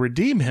trying to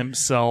redeem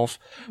himself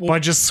by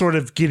just sort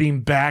of getting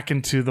back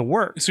into the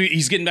work. So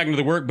he's getting back into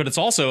the work, but it's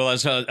also,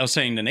 as I was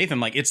saying to Nathan,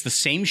 like it's the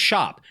same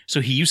shop.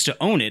 So he used to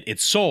own it.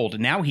 It's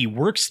sold. Now he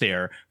works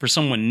there for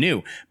someone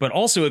new. But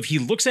also, if he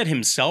looks at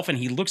himself and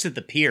he looks at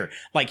the pier,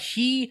 like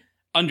he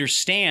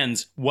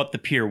understands what the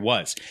pier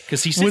was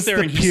because he sits there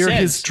and he says, "Was the pier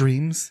his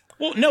dreams?"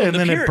 Well, no, and the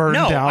then pier, it burned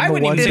no, down I the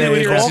wouldn't one even say day.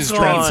 the pier is his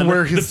dreams.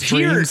 Where his the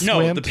pier, dreams no,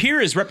 swam. the pier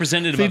is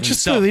representative They of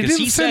just himself. they didn't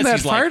he send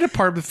says that fire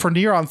department for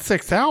near on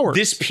 6 hours.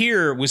 This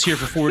pier was here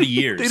for 40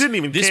 years. They didn't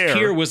even this care. This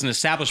pier was an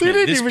establishment.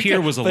 This pier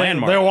was a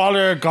landmark. They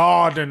wanted it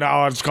gone, and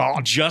now it's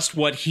gone. Just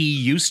what he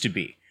used to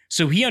be.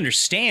 So he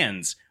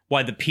understands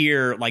why the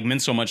pier like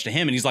meant so much to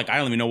him, and he's like, I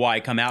don't even know why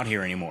I come out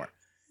here anymore.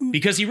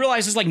 Because he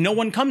realizes like no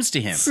one comes to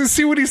him.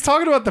 See, when he's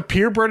talking about the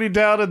pier burning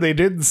down and they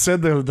didn't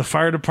send the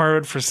fire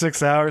department for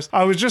 6 hours,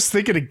 I was just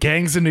thinking of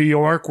Gangs in New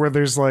York where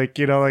there's like,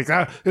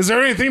 is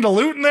there anything to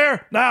loot in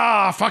there?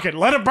 Nah, fuck it,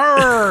 let it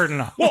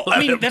burn. Well, I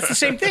mean, that's the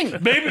same thing.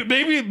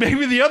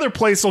 Maybe the other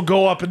place will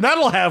go up and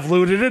that'll have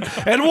loot in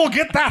it, and we'll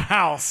get that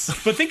house.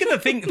 But think of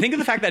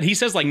the fact that he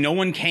says like no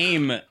one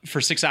came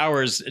for 6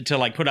 hours to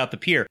like put out the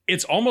pier.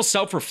 It's almost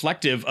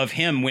self-reflective of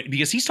him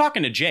because he's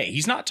talking to Jay.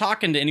 He's not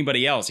talking to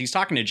anybody else. He's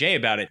talking to Jay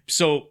about it.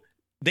 So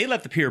they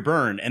let the pier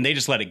burn and they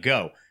just let it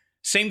go.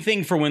 Same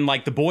thing for when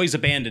like the boys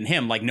abandoned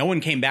him. Like no one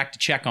came back to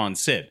check on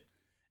Sid.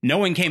 No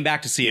one came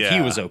back to see if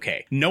he was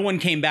okay. No one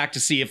came back to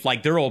see if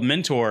like their old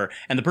mentor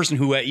and the person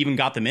who even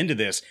got them into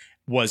this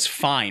was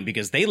fine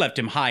because they left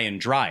him high and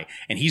dry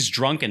and he's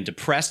drunk and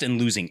depressed and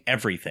losing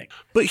everything.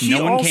 But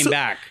no one came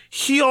back.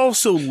 He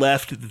also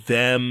left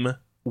them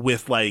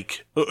with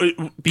like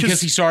because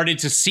he started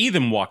to see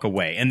them walk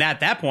away, and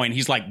at that point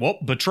he's like, well,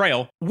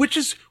 betrayal, which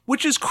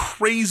is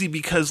crazy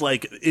because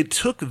like it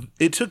took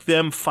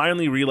them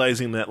finally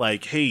realizing that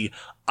like, hey,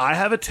 I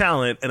have a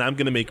talent and I'm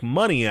going to make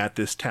money at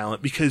this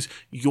talent because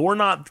you're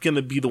not going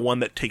to be the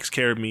one that takes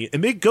care of me.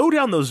 And they go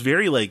down those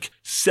very like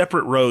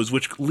separate roads,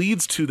 which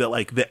leads to that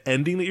like the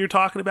ending that you're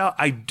talking about.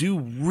 I do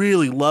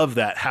really love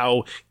that,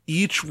 how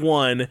each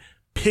one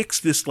picks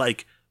this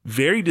like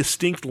very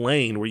distinct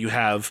lane where you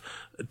have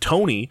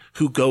Tony,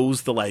 who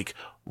goes the like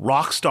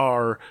rock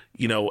star,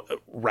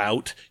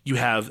 route. You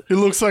have It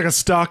looks like a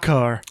stock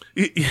car.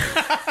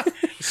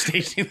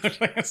 Stacy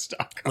looked like a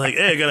stock. Like,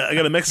 hey, I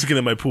got a Mexican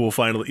in my pool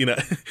finally.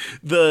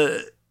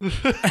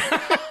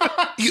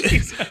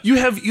 You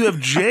have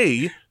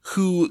Jay,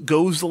 who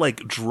goes to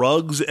like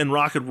drugs and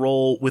rock and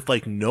roll with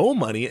like no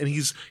money, and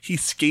he's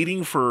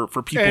skating for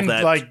people And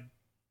that like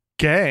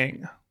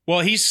gang. Well,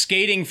 he's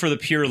skating for the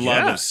pure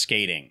love of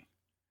skating.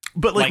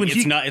 But like when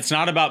it's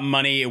not about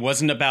money. It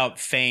wasn't about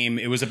fame.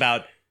 It was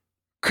about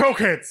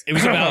cokeheads. It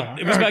was about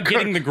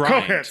getting the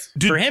grind.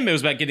 Cokeheads. For him, it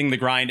was about getting the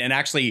grind and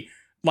actually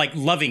like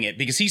loving it,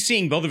 because he's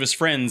seeing both of his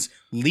friends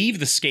leave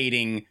the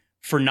skating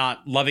for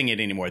not loving it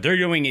anymore. They're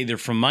doing it either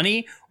for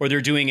money or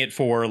they're doing it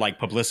for like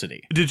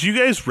publicity. Did you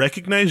guys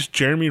recognize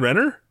Jeremy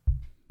Renner?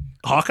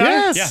 Hawkeye?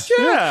 Yes.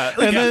 Yeah.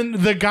 And then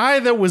the guy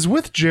that was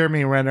with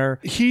Jeremy Renner,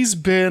 he's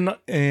been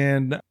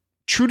in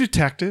True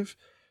Detective.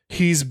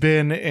 He's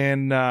been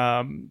in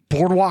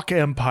Boardwalk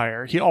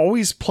Empire. He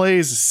always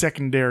plays a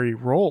secondary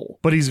role,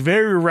 but he's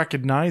very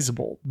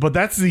recognizable. But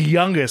that's the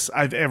youngest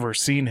I've ever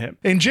seen him.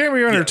 And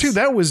Jeremy Renner, too,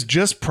 that was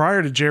just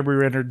prior to Jeremy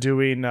Renner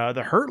doing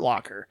The Hurt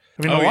Locker.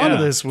 I mean, a lot of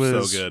this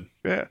was... so good.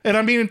 Yeah. And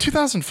I mean, in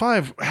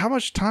 2005, how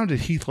much time did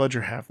Heath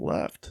Ledger have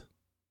left?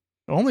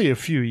 Only a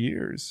few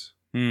years.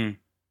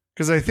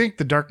 Because I think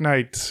The Dark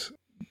Knight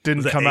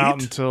didn't come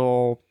out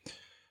until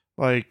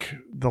like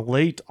the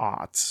late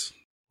aughts.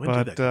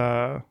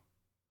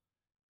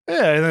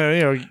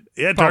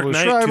 Dark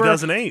Knight, Schreiber,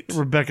 2008.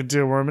 Rebecca De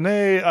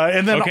Mornay,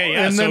 and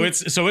then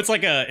so it's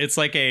like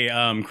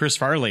a Chris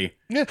Farley.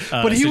 Yeah,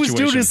 but he was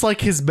doing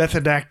his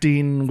method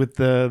acting with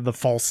the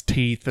false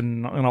teeth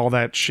and all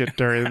that shit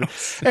during,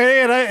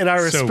 and I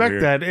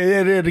respect that.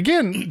 And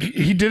again,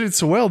 he did it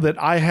so well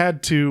that I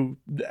had to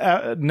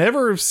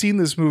never have seen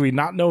this movie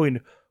not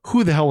knowing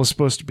who the hell was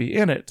supposed to be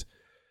in it,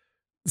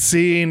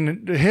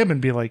 seeing him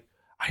and be like,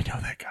 I know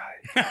that guy.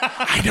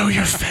 I know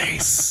your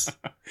face.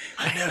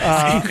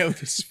 I know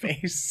this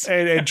face.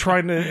 and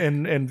trying to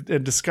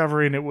and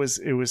discovering it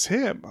was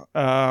him.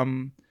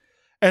 And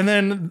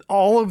then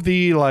all of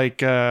the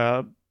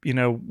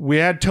we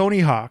had Tony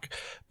Hawk,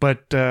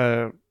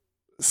 but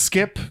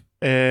Skip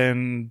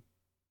and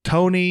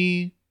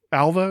Tony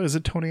Alva, is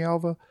it Tony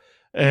Alva?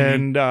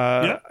 And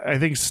I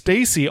think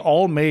Stacy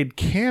all made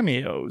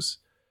cameos.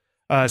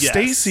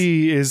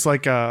 Stacy is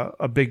like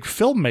a big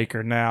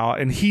filmmaker now,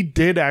 and he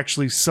did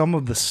actually some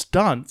of the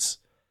stunts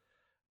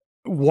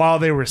while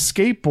they were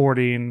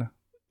skateboarding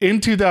in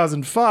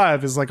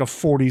 2005 as like a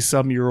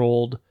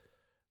 40-some-year-old,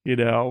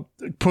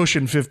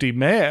 pushing 50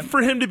 man.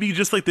 For him to be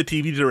just like the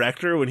TV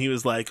director when he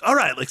was like, all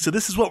right, like, so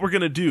this is what we're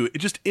going to do. It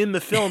just in the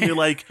film, you're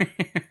like,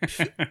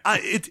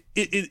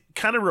 it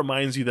kind of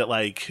reminds you that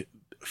like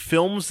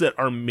films that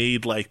are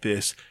made like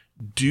this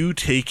do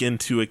take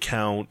into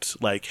account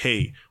like,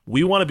 hey,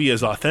 we want to be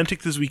as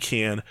authentic as we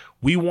can.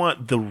 We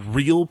want the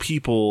real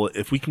people,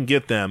 if we can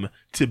get them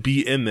to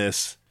be in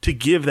this, to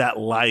give that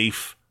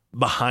life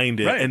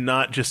behind it, and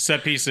not just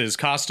set pieces,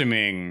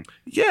 costuming.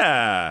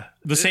 Yeah.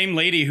 The same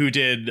lady who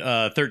did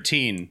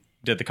 13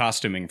 did the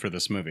costuming for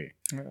this movie.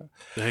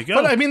 There you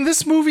go. But I mean,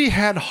 this movie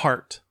had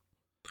heart.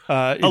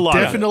 It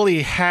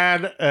definitely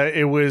had.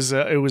 It was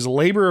a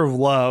labor of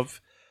love.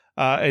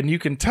 And you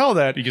can tell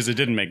that because it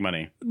didn't make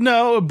money.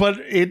 No, but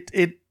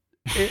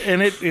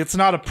it's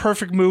not a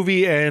perfect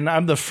movie, and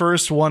I'm the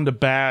first one to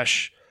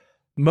bash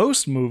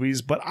most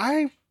movies, but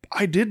I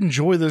did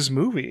enjoy this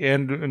movie,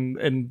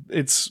 and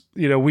it's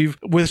we've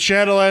with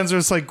Shadowlands,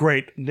 it's like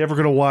great, never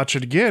gonna watch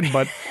it again,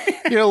 but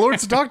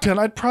Lords of Dogtown,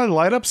 I'd probably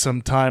light up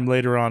sometime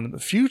later on in the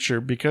future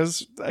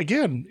because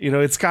again,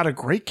 it's got a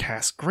great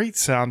cast, great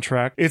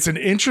soundtrack. It's an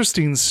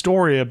interesting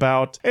story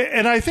about,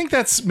 and I think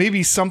that's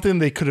maybe something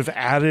they could have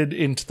added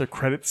into the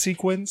credit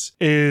sequence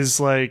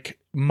is like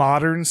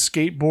modern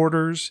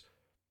skateboarders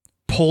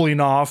pulling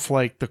off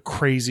like the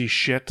crazy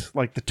shit,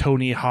 like the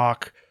Tony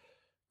Hawk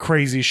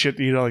crazy shit,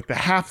 like the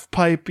half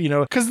pipe,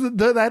 because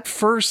that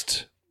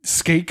first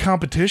skate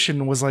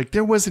competition was like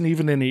there wasn't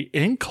even any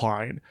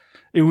incline.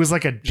 It was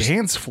like a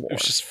dance floor. It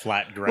was just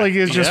flat ground. Like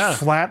it was just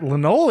flat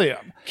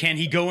linoleum. Can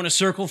he go in a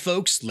circle,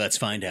 folks? Let's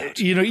find out.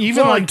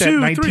 Even like that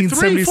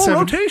 1977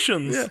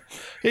 rotations. Yeah.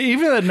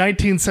 Even that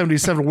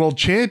 1977 world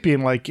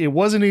champion, like it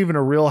wasn't even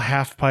a real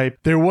half pipe.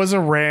 There was a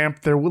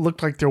ramp. There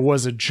looked like there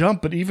was a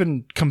jump, but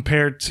even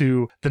compared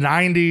to the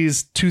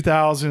 90s,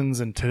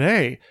 2000s, and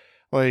today,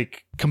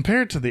 like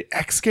compared to the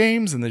X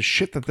Games and the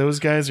shit that those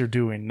guys are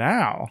doing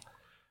now,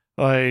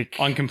 like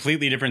on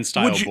completely different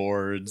style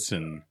boards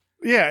and.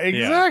 Yeah,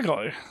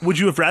 exactly. Yeah. Would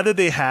you have rather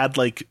they had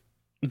like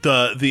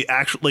the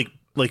actual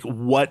like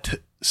what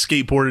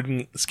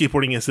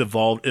skateboarding has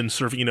evolved and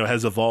surfing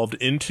has evolved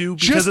into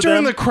because just of during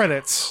them? the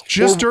credits?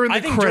 Just during the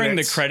I think credits. during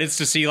the credits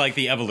to see like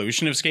the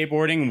evolution of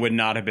skateboarding would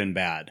not have been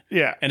bad.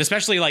 Yeah, and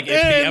especially like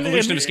if the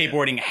evolution of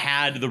skateboarding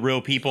had the real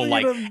people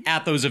like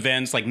at those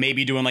events, like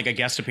maybe doing like a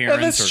guest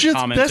appearance or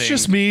commenting. That's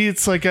just me.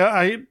 It's like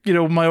my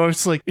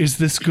wife's like, "Is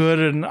this good?"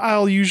 And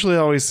I'll usually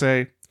always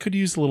say, could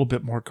use a little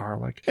bit more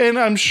garlic. And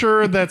I'm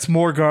sure that's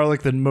more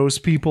garlic than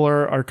most people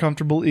are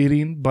comfortable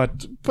eating.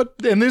 But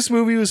and this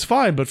movie was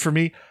fine. But for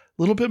me,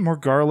 a little bit more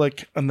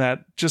garlic on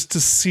that, just to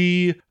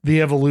see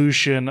the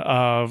evolution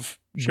of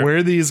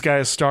where these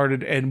guys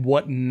started and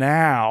what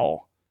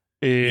now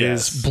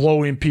is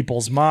blowing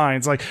people's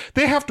minds. Like,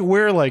 they have to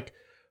wear like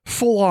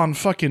full on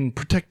fucking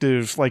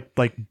protective like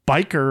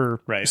biker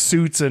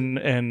suits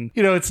and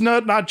you know, it's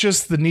not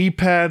just the knee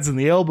pads and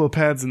the elbow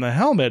pads and the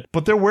helmet,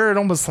 but they're wearing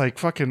almost like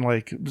fucking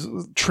like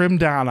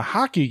trimmed down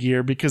hockey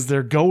gear because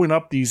they're going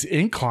up these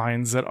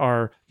inclines that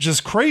are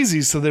just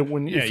crazy, so that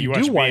when if you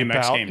do wipe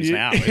out,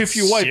 if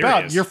you wipe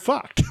out, you're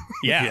fucked.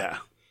 Yeah.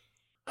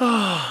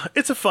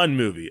 It's a fun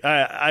movie.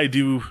 I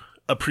do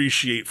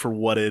appreciate for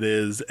what it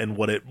is and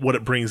what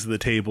it brings to the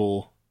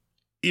table.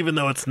 Even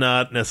though it's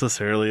not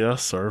necessarily a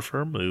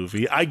surfer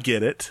movie, I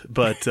get it,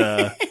 but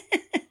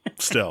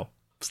still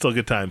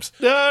good times.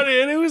 No,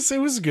 it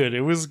was good.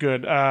 It was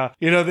good.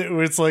 You know,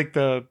 it's like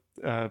the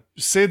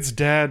Sid's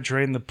dad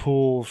drained the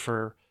pool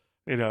for,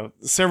 you know,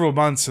 several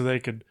months so they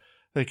could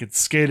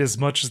skate as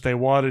much as they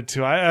wanted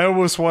to. I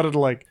almost wanted to,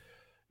 like,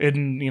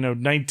 in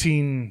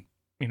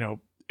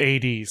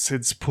 1980,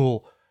 Sid's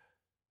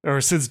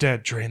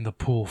dad drained the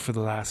pool for the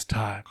last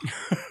time,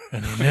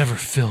 and he never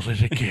filled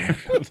it again.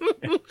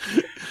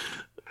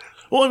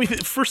 Well, I mean,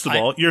 first of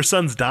all, your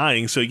son's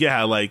dying, so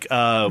yeah, like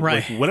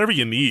whatever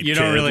you need. You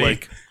don't really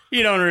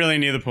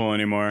need the pool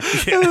anymore.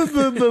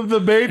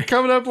 the maid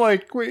coming up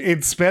like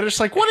in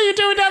Spanish, like, "What are you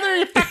doing down there,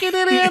 you fucking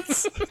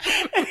idiots?"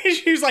 And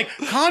she's like,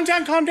 calm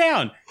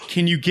down.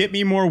 Can you get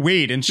me more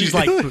weed? And she's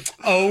like,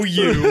 "Oh,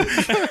 you,"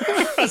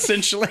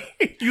 essentially,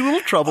 you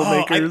little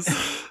troublemakers.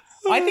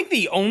 I think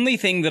the only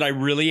thing that I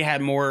really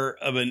had more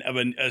of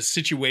a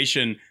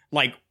situation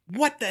like,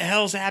 what the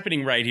hell's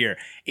happening right here,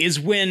 is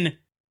when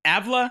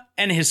Avla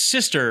and his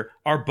sister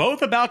are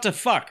both about to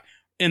fuck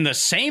in the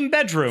same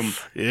bedroom,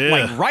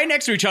 like right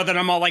next to each other, and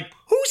I'm all like,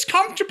 who's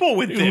comfortable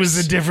with this? It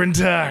was a different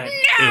time.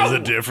 No! It was a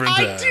different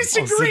time. I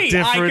disagree.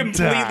 I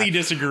completely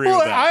disagree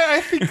with that.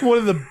 I think one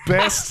of the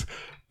best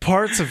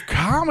parts of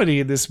comedy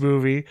in this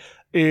movie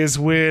is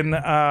when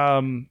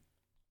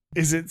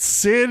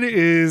Sid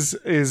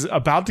is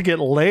about to get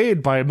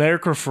laid by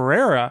America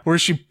Ferrera, where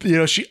she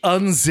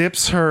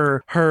unzips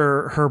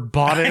her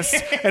bodice,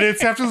 and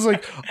it's after it's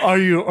like, are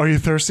you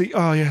thirsty?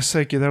 Oh yes,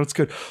 thank you. That was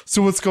good.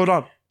 So what's going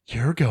on?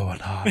 You're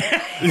going on.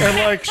 And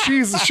like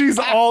she's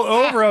all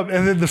over him,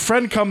 and then the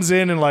friend comes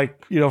in and like,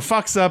 you know,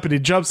 fucks up, and he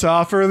jumps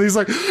off her, and he's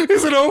like,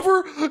 is it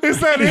over? Is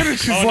that it? And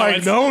she's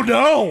like, no.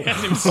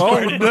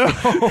 Oh no.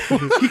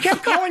 He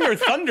kept calling her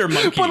Thunder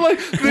Monkey. But like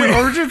the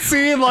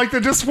urgency and like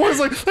the disappointment,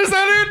 like, is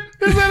that it?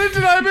 Is that it?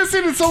 Did I miss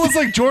it? And someone's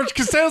like, George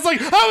Costanza's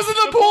like, I was in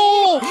the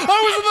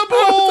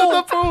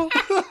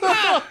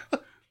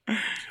pool.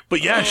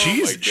 But yeah,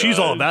 she's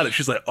all about it.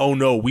 She's like, oh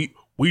no, we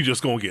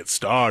just gonna get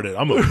started.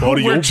 I'm a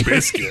butter your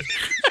biscuit.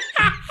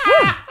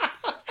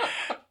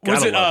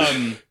 Was it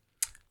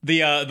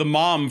the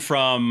mom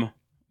from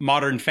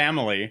Modern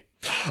Family?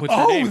 What's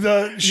her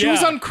name? She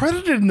was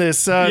uncredited in this.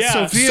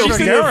 Sofia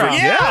Vergara.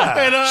 Yeah.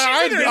 And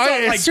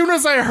as soon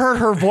as I heard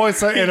her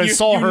voice and I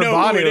saw her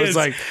body, I was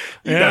like,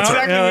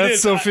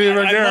 that's Sofia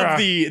Vergara. I love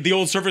the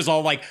old surfers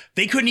all like,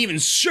 they couldn't even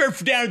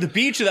surf down at the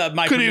beach without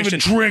my couldn't permission.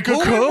 Even drink a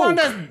Coke.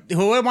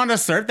 Who would want to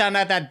surf down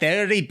at that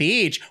dirty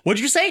beach? What'd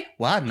you say?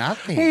 Well,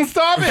 nothing.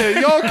 Stop it.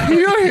 Y'all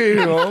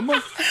kill him.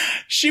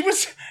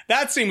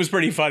 That scene was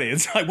pretty funny.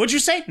 It's like, what'd you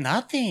say?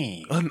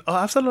 Nothing.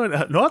 Absolutely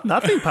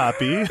nothing,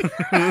 Poppy. You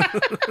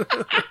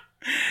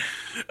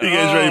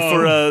guys ready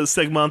for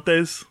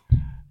segmentes?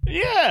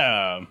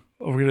 Yeah.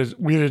 We're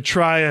gonna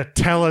try a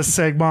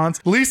telesegment.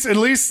 At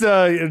least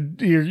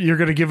you're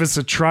gonna give us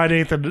a try,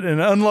 Nathan.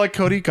 And unlike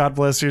Cody, God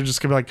bless you, you're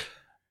just gonna be like,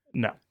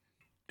 no.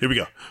 Here we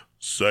go.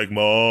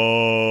 Segment.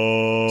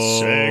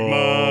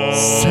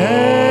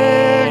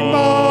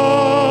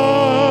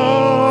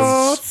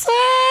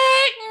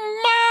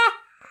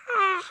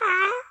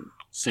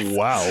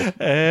 Wow.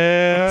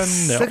 And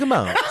no.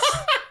 Segment.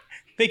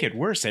 They get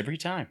worse every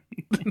time.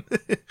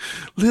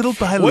 Little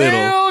by little.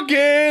 We'll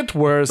get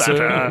worse. All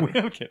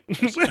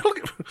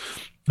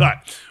right.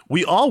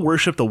 We all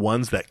worship the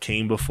ones that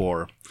came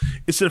before.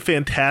 It's a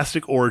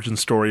fantastic origin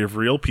story of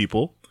real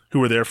people who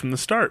were there from the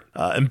start.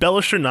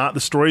 Embellished or not, the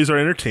stories are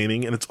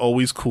entertaining, and it's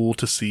always cool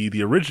to see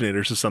the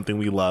originators of something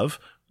we love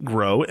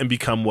grow and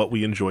become what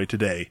we enjoy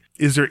today.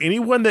 Is there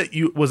anyone that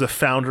you was a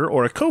founder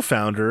or a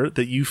co-founder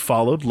that you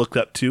followed, looked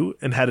up to,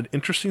 and had an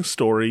interesting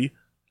story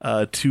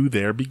to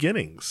their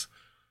beginnings?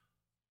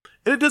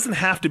 And it doesn't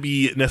have to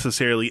be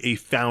necessarily a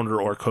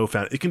founder or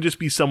co-founder. It can just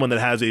be someone that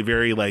has a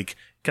very like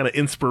kind of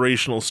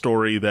inspirational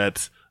story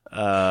that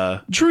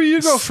Drew,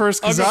 you go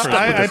first, because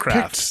I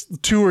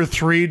picked 2 or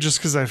 3 just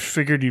because I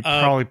figured you'd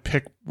probably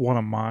pick one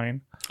of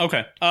mine.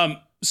 Okay.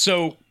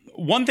 So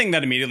One thing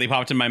that immediately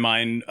popped in my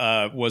mind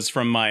was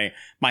from my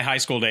high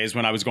school days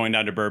when I was going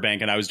down to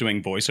Burbank and I was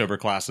doing voiceover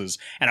classes,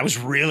 and I was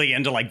really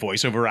into like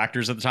voiceover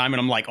actors at the time,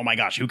 and I'm like, oh my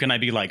gosh, who can I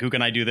be like? Who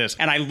can I do this?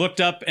 And I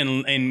looked up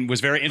and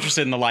was very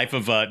interested in the life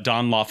of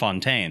Don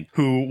LaFontaine,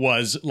 who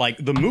was like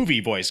the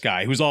movie voice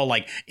guy, who's all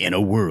like, in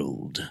a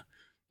world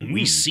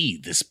we see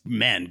this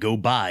man go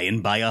by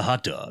and buy a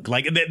hot dog,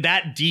 like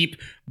that deep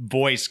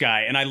voice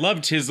guy, and I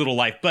loved his little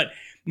life, but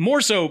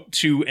more so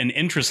to an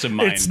interest of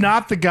mine. It's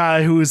not the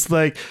guy who is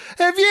like,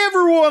 have you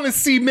ever want to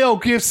see Mel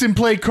Gibson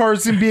play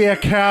cards and be a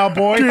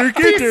cowboy?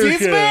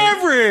 This is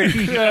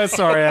Maverick.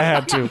 Sorry, I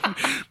had to.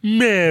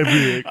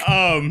 Maverick.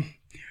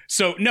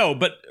 So no,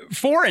 but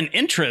for an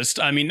interest,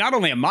 I mean, not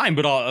only of mine,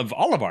 but of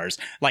all of ours,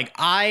 like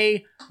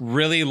I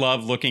really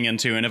love looking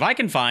into, and if I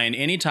can find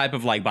any type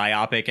of like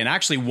biopic, and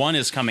actually one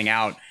is coming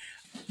out,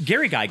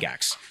 Gary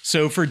Gygax.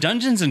 So for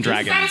Dungeons and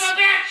Dragons.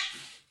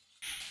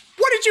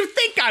 What did you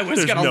think I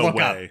was going to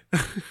look up?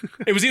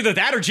 It was either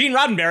that or Gene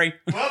Roddenberry.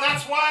 Well,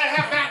 that's why I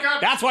have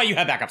backups. That's why you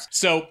have backups.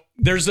 So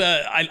there's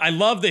I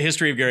love the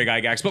history of Gary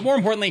Gygax, but more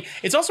importantly,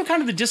 it's also kind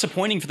of the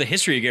disappointing for the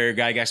history of Gary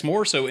Gygax,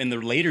 more so in the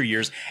later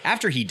years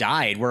after he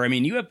died, where, I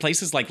mean, you have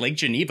places like Lake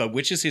Geneva,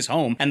 which is his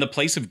home, and the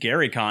place of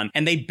GaryCon,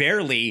 and they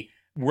barely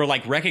were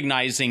like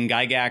recognizing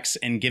Gygax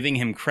and giving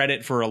him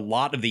credit for a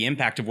lot of the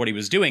impact of what he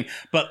was doing.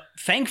 But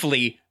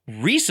thankfully,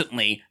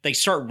 recently, they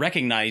start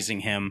recognizing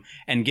him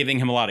and giving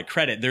him a lot of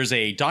credit. There's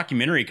a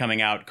documentary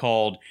coming out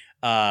called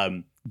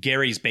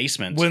Gary's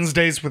Basement.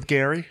 Wednesdays with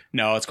Gary?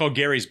 No, it's called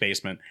Gary's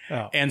Basement.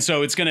 Oh. And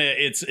so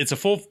it's a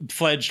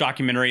full-fledged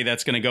documentary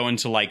that's going to go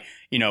into like,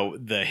 you know,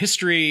 the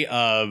history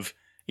of,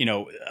 you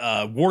know,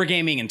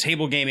 wargaming and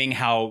table gaming,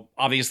 how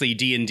obviously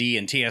D&D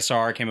and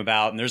TSR came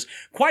about. And there's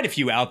quite a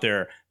few out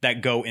there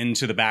that go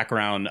into the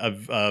background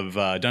of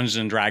Dungeons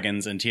and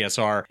Dragons and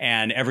TSR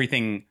and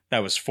everything that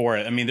was for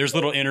it. I mean, there's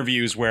little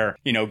interviews where,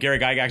 you know, Gary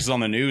Gygax is on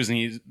the news and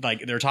he's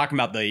like, they're talking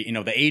about the, you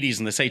know, the 80s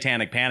and the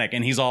Satanic Panic.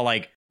 And he's all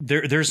like,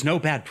 there's no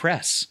bad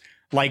press.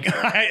 Like,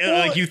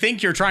 like you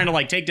think you're trying to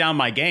like take down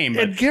my game,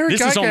 but this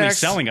is only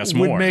selling us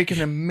more. Would make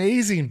an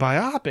amazing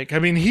biopic. I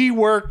mean, he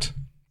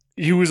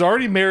was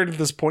already married at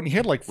this point. He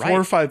had like 4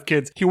 or 5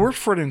 kids. He worked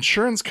for an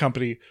insurance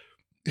company.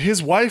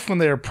 His wife,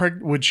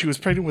 when she was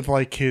pregnant with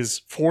like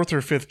his 4th or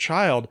 5th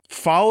child,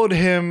 followed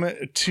him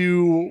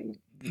to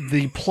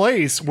the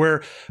place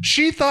where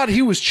she thought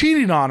he was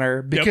cheating on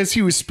her because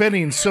he was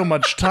spending so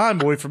much time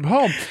away from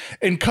home,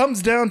 and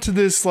comes down to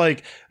this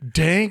like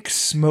dank,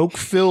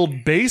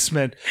 smoke-filled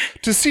basement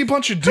to see a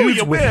bunch of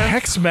dudes with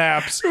hex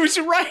maps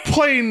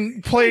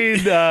playing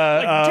like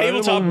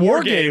tabletop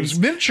war games,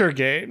 miniature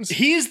games.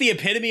 He's the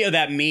epitome of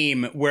that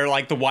meme where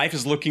like the wife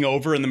is looking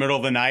over in the middle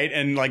of the night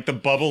and like the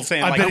bubble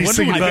saying like, I bet he's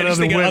thinking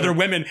about other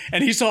women,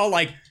 and he saw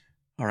like,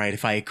 all right,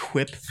 if I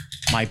equip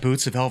my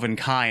boots of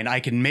Elvenkind, I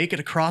can make it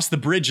across the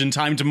bridge in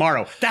time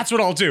tomorrow. That's what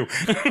I'll do.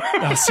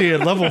 Now, see, at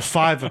level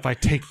 5, if I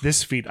take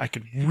this feat, I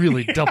could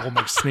really double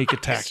my sneak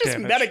attack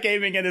damage. It's just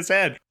metagaming in his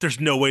head.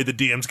 There's no way the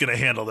DM's going to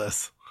handle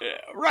this.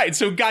 Right,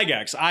 so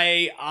Gygax,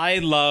 I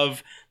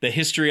love the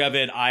history of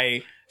it.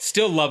 I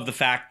still love the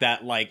fact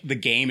that like the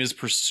game is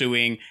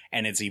pursuing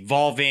and it's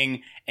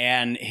evolving,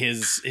 and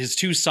his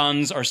 2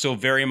 sons are still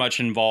very much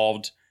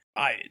involved.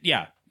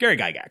 Gary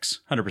Gygax,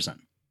 100%.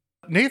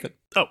 Nathan.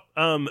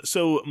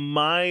 So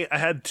I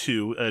had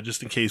 2,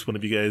 just in case one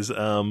of you guys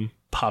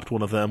popped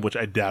one of them, which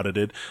I doubted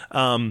it.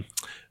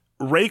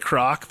 Ray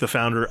Kroc, the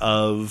founder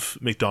of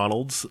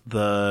McDonald's,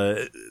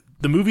 the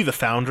movie The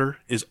Founder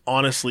is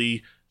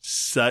honestly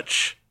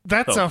such...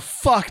 That's a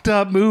fucked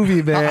up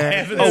movie,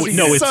 man.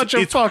 It's such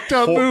a fucked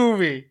up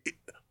movie.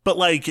 But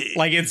like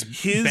it's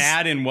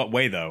bad in what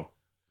way though?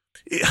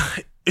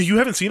 You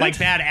haven't seen like it?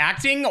 Bad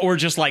acting or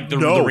just like the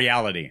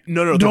reality?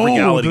 No, the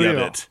reality of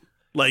it.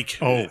 Like,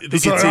 our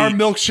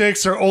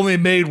milkshakes are only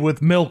made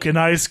with milk and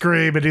ice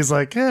cream, and he's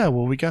like, yeah,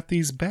 well, we got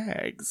these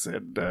bags,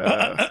 and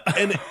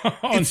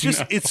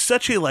it's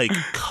such a like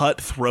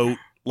cutthroat,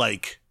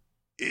 like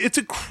it's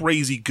a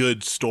crazy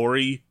good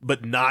story,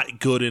 but not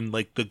good in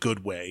like the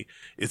good way.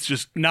 It's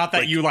just not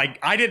that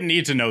I didn't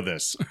need to know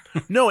this.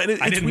 No, and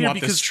I didn't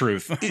want this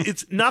truth.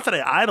 It's not that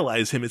I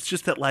idolize him. It's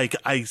just that like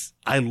I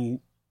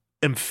am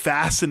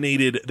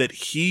fascinated that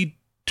he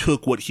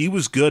took what he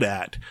was good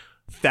at,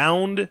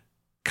 found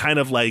kind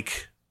of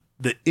like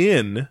the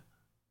in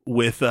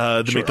with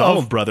the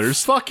McDonald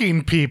brothers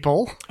fucking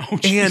people,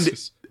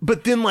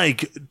 but then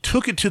like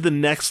took it to the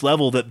next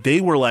level that they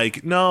were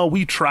like, no,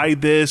 we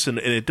tried this and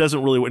it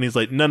doesn't really work. And he's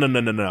like, no, I'm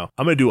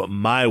gonna do it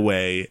my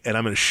way, and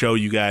I'm gonna show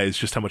you guys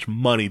just how much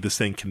money this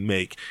thing can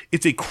make.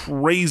 It's a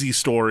crazy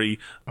story,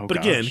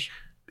 again,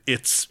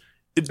 it's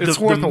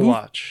worth a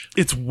watch.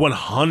 It's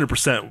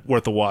 100%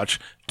 worth a watch.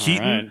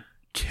 Keaton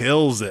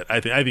kills it. I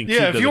think yeah,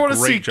 Keaton if you want to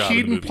see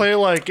Keaton play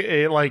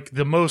like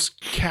the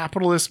most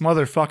capitalist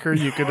motherfucker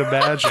you could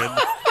imagine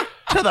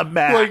to the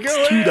max,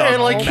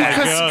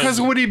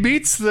 because when he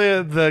meets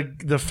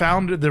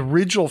the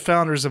original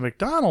founders of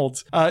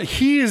McDonald's,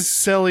 he is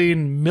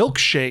selling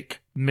milkshake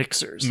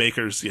mixers.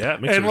 Makers.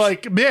 And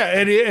like,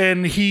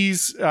 and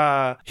he's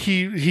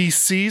he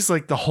sees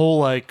like the whole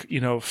like,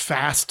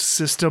 fast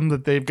system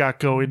that they've got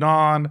going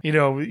on.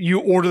 You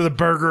order the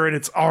burger and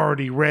it's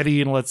already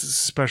ready unless it's a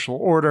special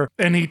order.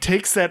 And he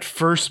takes that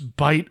first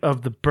bite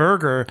of the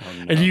burger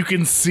and you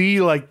can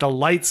see like the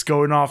lights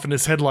going off in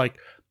his head like,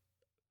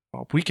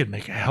 well, we could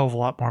make a hell of a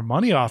lot more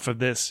money off of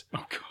this.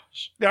 Oh gosh.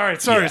 All right,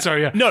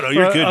 sorry. Yeah. No,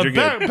 you're good. You're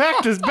good.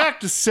 Back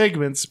to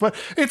segments, but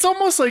it's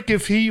almost like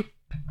if he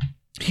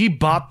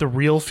bought the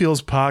Real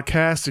Feels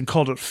podcast and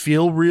called it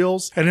Feel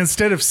Reels, and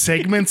instead of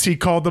segments, he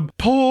called them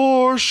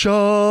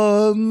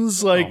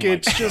portions. Like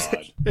it's just,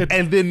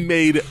 and then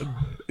made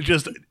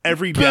just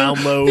every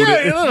download.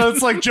 Yeah,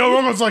 it's like Joe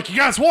Rogan's like, you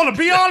guys want to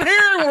be on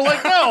here? And we're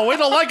like, no, we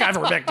don't like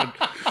ivermectin.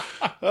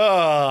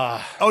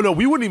 Oh no,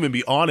 we wouldn't even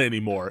be on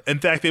anymore. In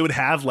fact, they would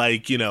have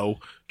like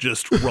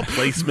just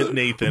replacement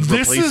Nathan.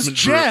 This is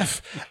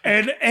Jeff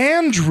and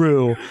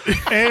Andrew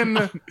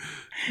and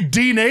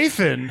D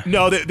Nathan.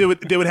 No, they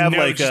would have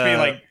like just be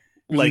like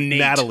Nate.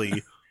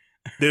 Natalie.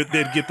 They'd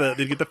get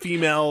the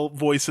female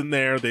voice in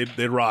there.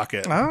 They'd rock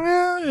it.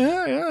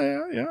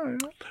 Oh yeah.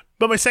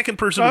 But my second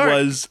person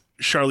was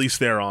Charlize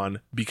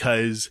Theron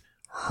because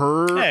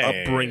her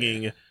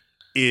upbringing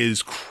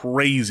is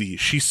crazy.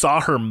 She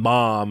saw her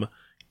mom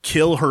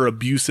kill her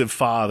abusive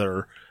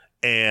father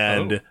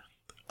and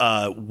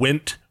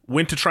went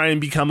to try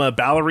and become a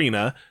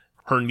ballerina.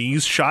 Her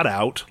knees shot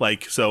out,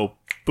 so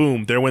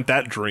boom, there went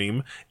that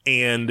dream.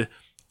 And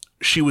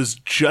she was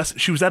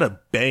at a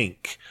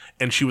bank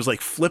and she was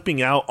like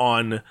flipping out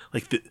on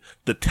like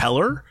the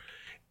teller,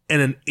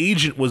 and an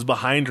agent was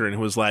behind her and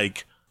was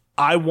like,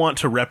 I want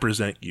to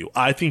represent you.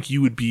 I think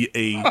you would be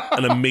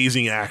an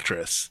amazing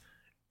actress.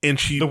 And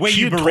the way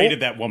you berated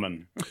that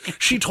woman.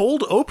 She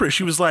told Oprah,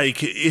 she was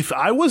like, if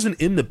I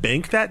wasn't in the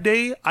bank that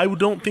day, I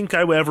don't think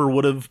I ever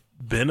would have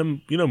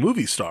been a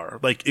movie star.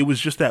 Like, it was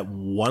just that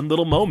one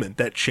little moment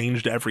that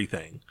changed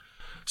everything.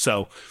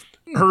 So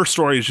her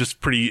story is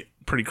just pretty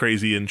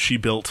crazy, and she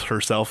built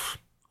herself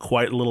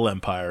quite a little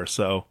empire.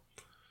 So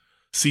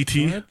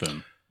CT,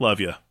 love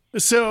you.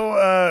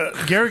 So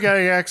Gary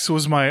Gygax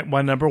was my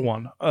number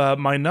one.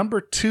 My number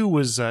two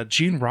was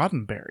Gene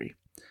Roddenberry.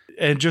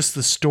 And just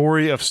the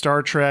story of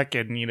Star Trek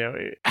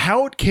and,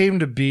 how it came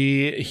to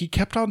be. He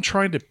kept on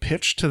trying to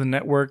pitch to the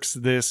networks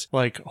this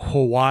like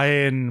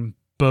Hawaiian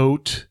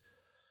boat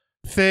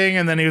thing.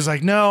 And then he was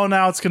like, no,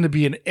 now it's going to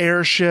be an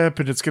airship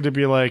and it's going to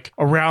be like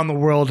around the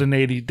world in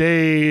 80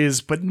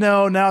 days. But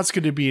no, now it's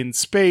going to be in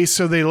space.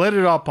 So they let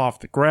it up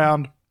off the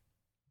ground.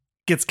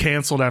 Gets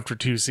canceled after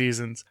 2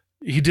 seasons.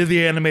 He did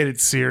the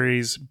animated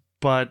series,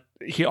 but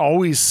he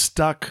always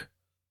stuck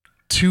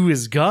to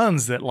his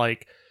guns that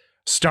like,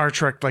 Star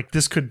Trek, like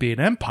this could be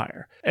an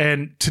empire.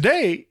 And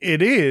today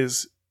it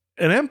is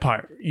an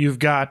empire. You've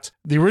got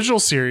the original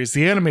series,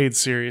 the animated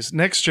series,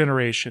 Next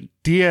Generation,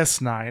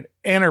 DS9,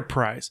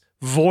 Enterprise,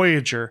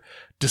 Voyager,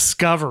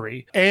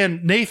 Discovery.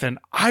 And Nathan,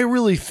 I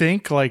really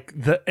think like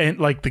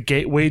the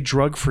gateway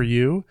drug for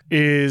you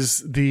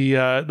is the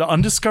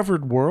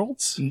Undiscovered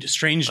Worlds,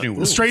 Strange New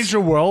Worlds. The Strange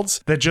New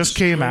Worlds that just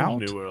came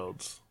out. New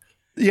Worlds.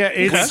 Yeah,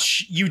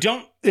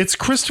 it's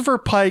Christopher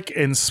Pike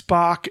and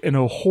Spock and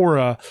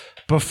Uhura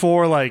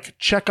before like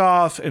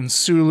Chekhov and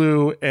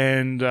Sulu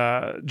and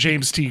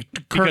James T.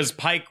 Kirk. Because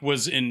Pike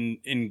was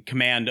in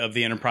command of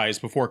the Enterprise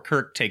before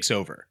Kirk takes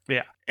over.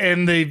 Yeah.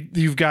 And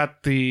you've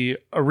got the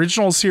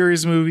original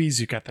series movies,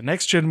 you've got the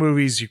next gen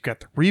movies, you've got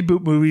the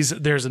reboot movies.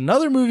 There's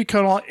another movie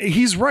coming on.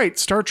 He's right.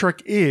 Star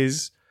Trek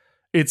is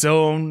its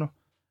own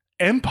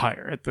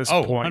empire at this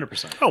point.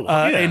 100%. Oh,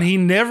 yeah. And he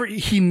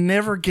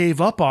never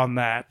gave up on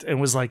that and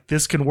was like,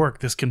 this can work,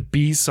 this can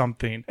be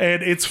something.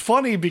 And it's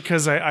funny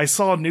because I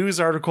saw a news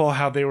article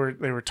how they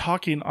were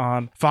talking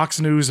on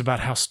Fox News about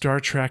how Star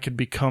Trek had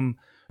become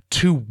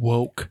too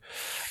woke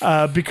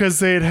because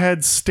they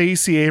had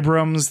Stacey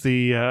Abrams,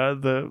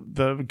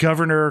 the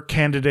governor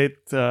candidate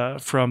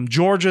from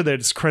Georgia, that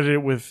is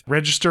credited with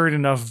registering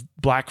enough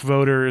black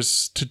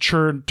voters to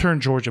turn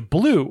Georgia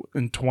blue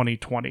in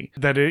 2020.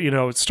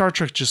 That Star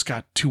Trek just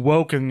got too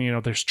woke, and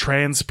there's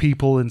trans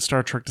people in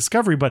Star Trek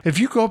Discovery. But if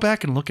you go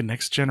back and look at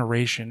Next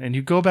Generation, and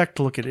you go back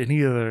to look at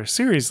any of their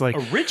series, like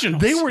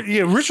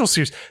original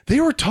series,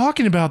 they were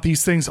talking about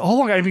these things all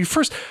along. I mean,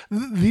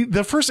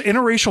 the first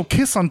interracial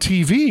kiss on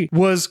TV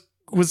was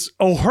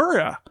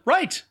Uhura,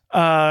 right?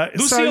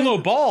 Lucille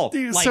Ball.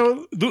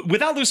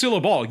 Without Lucille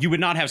Ball, you would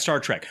not have Star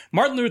Trek.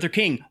 Martin Luther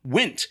King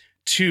went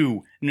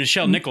to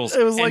Nichelle Nichols,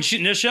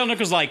 Nichelle Nichols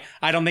was like,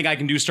 I don't think I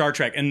can do Star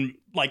Trek, and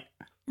like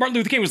Martin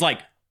Luther King was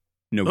like,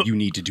 no, you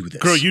need to do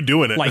this, girl. You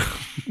doing it?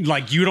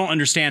 Like you don't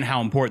understand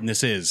how important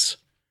this is,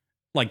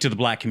 like to the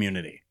black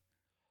community,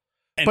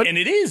 and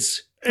it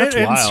is. That's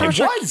wild. It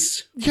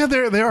was. Yeah,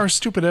 there are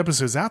stupid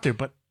episodes out there,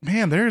 but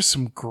man, there's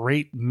some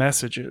great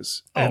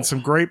messages and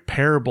some great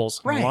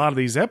parables in a lot of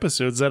these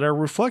episodes that are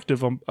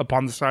reflective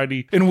upon the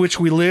society in which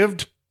we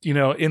lived,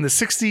 in the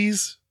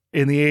 60s,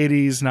 in the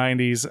 80s,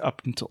 90s,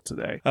 up until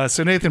today.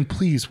 So Nathan,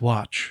 please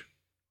watch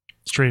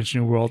Strange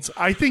New Worlds.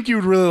 I think you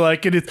would really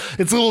like it.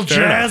 It's a little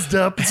jazzed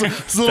up. It's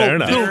a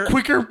little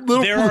quicker,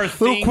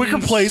 quicker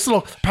place.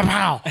 Little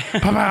pow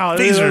pow.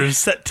 These are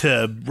set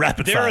to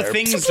rapid there fire. There are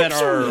things that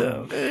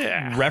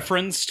are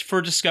referenced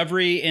for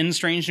Discovery in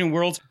Strange New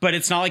Worlds, but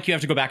it's not like you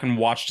have to go back and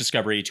watch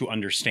Discovery to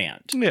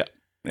understand. Yeah.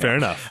 Fair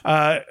enough.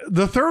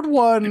 The third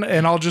one,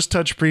 and I'll just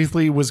touch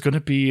briefly, was going to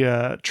be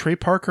Trey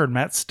Parker and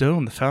Matt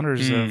Stone, the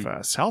founders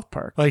of South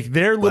Park. Like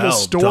their little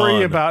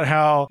story about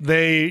how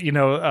they,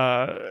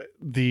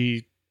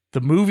 the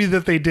movie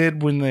that they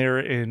did when they were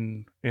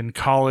in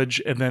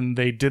college, and then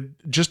they did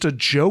just a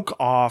joke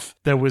off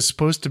that was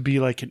supposed to be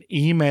like an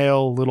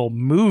email little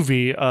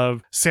movie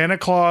of Santa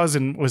Claus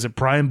and was it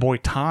Brian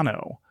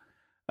Boitano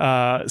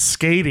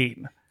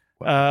skating.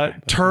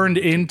 Turned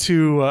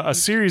into a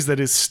series that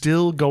is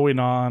still going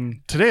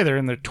on today. They're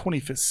in their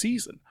 25th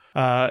season.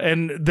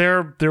 And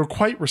they're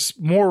quite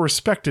more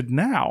respected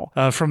now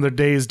from their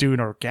days doing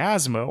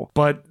Orgasmo.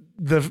 But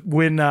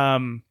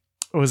when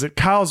was it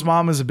Kyle's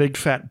Mom is a Big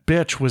Fat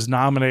Bitch was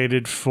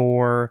nominated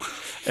for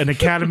an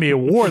Academy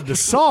Award, the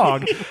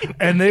song,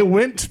 and they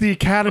went to the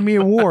Academy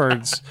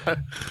Awards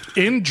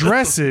in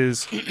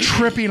dresses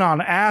tripping on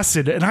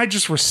acid, and I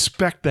just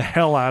respect the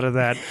hell out of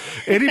that.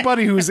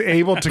 Anybody who's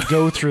able to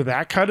go through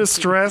that kind of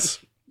stress,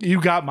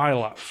 you got my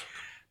love.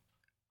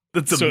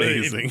 That's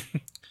amazing.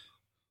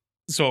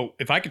 So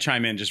if I could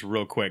chime in just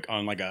real quick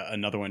on like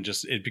another one,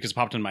 just because it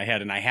popped in my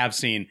head, and I have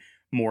seen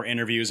more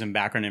interviews and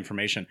background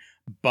information,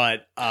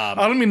 but I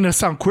don't mean to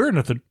sound queer or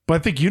nothing, but I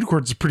think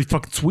Unicorns is pretty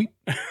fucking sweet.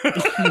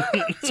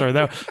 Sorry,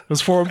 that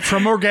was from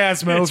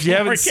Orgasmo. If you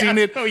haven't seen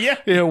it,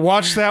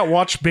 watch that.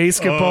 Watch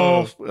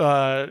Basketball.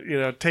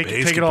 Take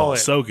it all in.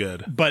 So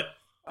good. But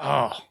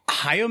Hayao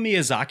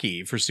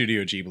Miyazaki for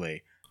Studio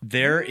Ghibli.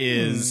 There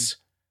is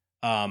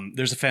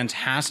there's a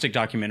fantastic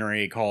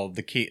documentary called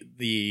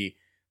the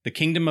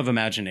Kingdom of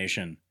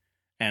Imagination,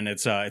 and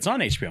it's on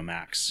HBO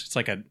Max. It's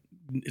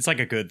like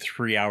a good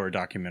 3-hour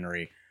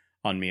documentary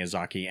on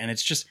Miyazaki. And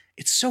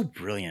it's so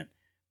brilliant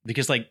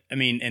because and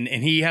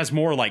he has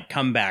more like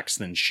comebacks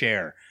than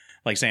Cher,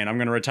 like saying, I'm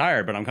going to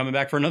retire, but I'm coming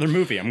back for another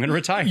movie. I'm going to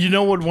retire. You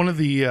know what? One of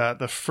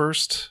the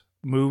first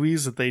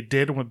movies that they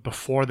did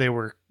before they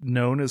were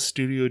known as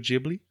Studio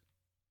Ghibli,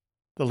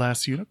 The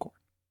Last Unicorn.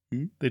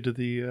 They did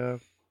the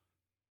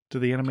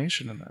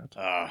animation in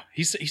that.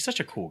 He's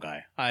such a cool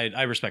guy.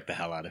 I respect the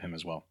hell out of him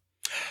as well.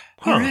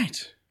 Huh. All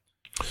right.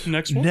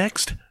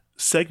 Next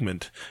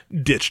segment,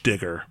 Ditch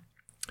Digger.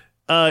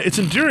 It's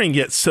enduring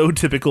yet so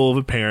typical of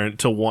a parent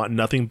to want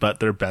nothing but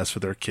their best for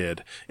their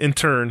kid. In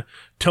turn,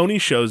 Tony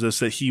shows us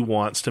that he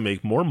wants to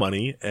make more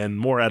money and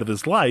more out of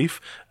his life,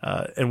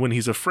 and when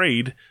he's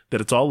afraid that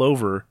it's all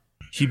over,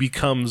 he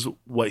becomes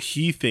what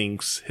he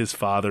thinks his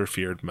father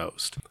feared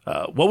most.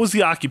 What was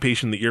the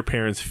occupation that your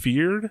parents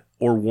feared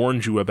or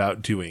warned you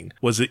about doing?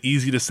 Was it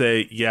easy to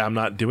say, yeah, I'm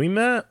not doing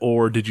that?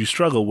 Or did you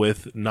struggle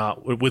with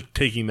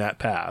taking that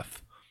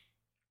path?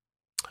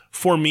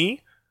 For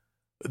me,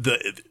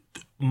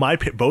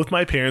 both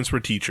my parents were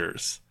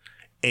teachers,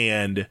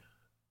 and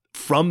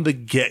from the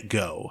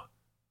get-go,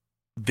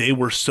 they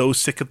were so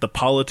sick of the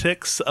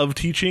politics of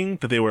teaching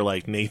that they were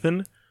like,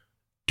 Nathan,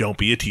 don't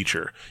be a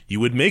teacher. You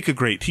would make a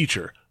great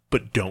teacher,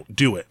 but don't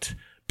do it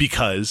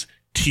because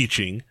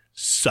teaching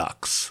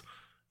sucks.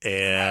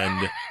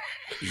 And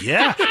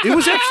yeah, it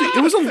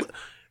was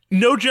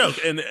no joke.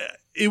 And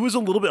it was a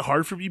little bit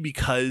hard for me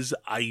because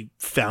I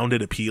found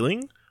it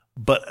appealing,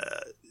 but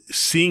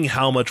seeing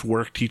how much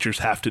work teachers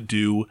have to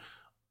do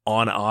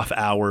on off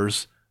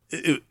hours,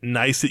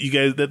 nice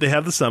that they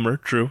have the summer.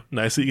 True.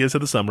 Nice that you guys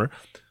have the summer,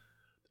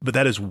 but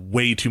that is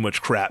way too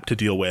much crap to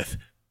deal with.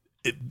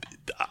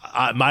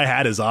 My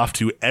hat is off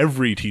to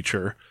every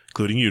teacher,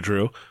 including you,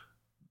 Drew.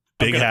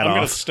 I'm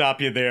going to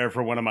stop you there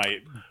for one of my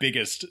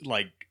biggest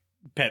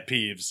pet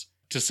peeves.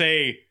 To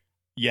say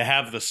you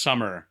have the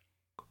summer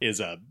is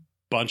a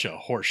bunch of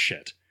horse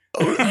shit.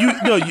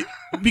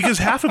 Because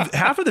half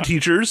of the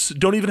teachers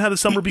don't even have the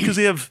summer because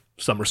they have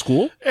summer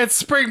school. It's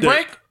spring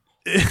break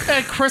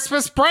and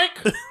Christmas break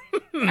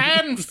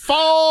and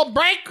fall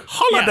break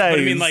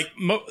holidays.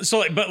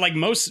 Yeah, but I mean,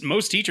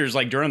 most teachers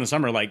during the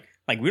summer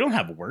we don't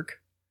have work,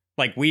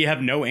 we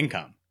have no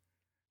income.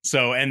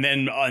 So and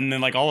then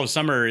all of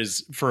summer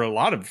is for a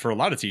lot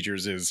of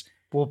teachers is.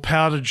 We'll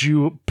powder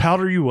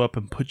you up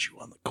and put you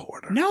on the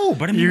corner. No,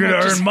 but I mean, you're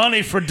gonna earn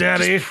money for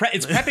daddy.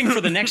 It's prepping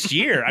for the next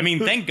year. I mean,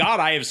 thank God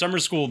I have summer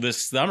school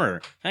this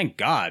summer. Thank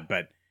God.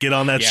 But get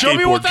on that skateboard, show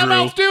me what that Drew.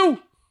 elf do.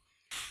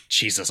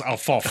 Jesus, I'll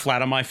fall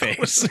flat on my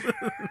face.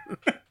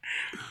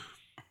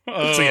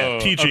 So yeah,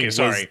 teaching was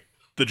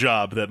the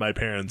job that my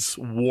parents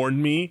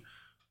warned me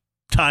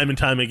time and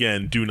time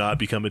again. Do not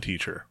become a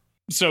teacher.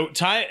 So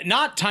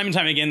not time and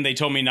time again, they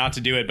told me not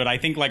to do it. But I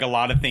think a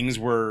lot of things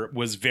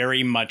was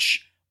very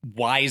much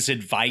wise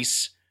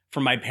advice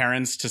from my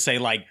parents to say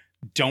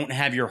don't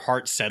have your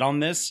heart set on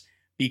this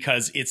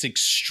because it's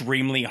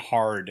extremely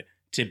hard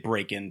to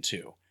break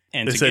into.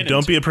 And they said,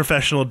 don't be a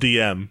professional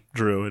DM,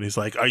 Drew. And he's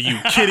like, are you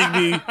kidding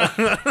me?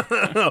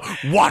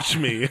 Watch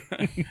me.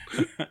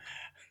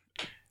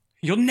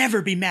 You'll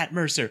never be Matt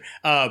Mercer.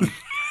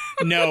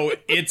 No,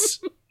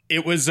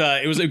 it was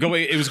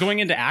going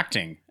into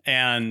acting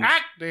and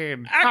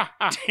acting.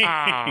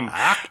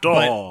 Actor.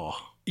 But,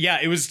 yeah,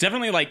 it was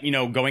definitely like,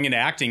 going into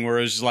acting where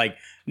it was just like,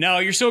 no,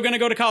 you're still going to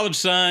go to college,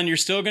 son. You're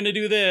still going to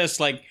do this.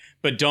 Like,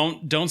 but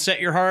don't set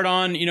your heart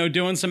on,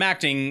 doing some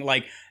acting.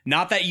 Like,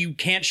 not that you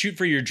can't shoot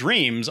for your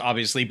dreams,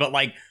 obviously, but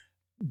like,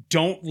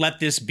 don't let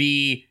this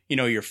be,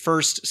 your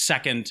first,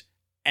 second,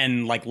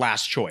 and like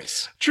last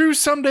choice. Drew,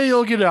 someday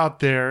you'll get out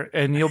there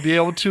and you'll be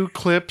able to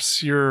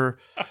eclipse your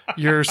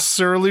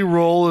surly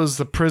role as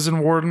the prison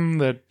warden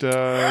that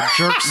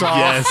jerks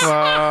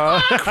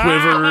off.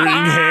 Quivering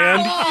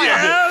hand.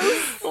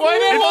 Yes. My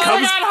nipples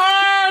got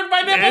hard.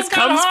 My nipples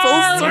got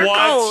hard.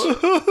 Full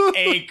circle. What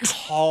a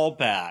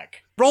callback.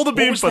 Roll the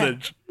beam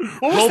footage.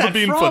 Roll the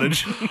beam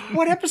footage.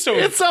 What episode?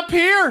 It's up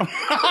here.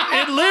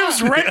 It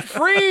lives rent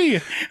free.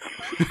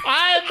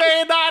 I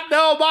may not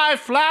know my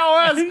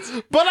flowers,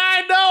 but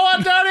I know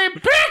a dirty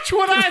bitch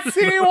when I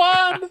see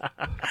one.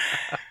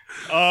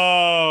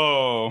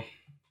 Oh.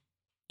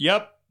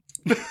 Yep.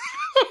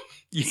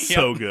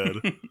 So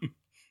good.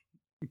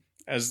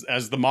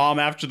 As the mom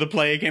after the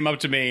play came up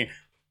to me,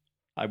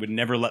 I would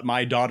never let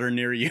my daughter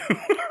near you.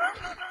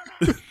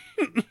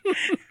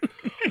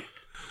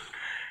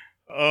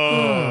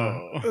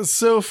 Oh.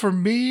 So for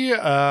me,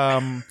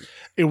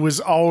 it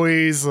was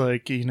always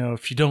like,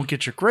 if you don't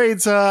get your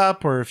grades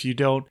up, or if you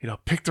don't,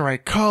 pick the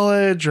right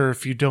college, or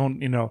if you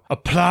don't,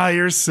 apply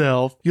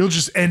yourself, you'll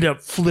just end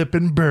up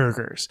flipping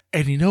burgers.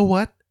 And you know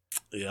what?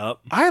 Yep.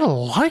 I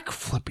like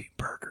flipping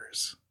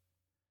burgers.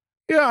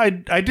 Yeah,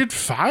 I did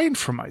fine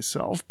for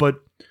myself,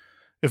 but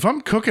if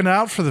I'm cooking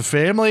out for the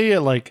family,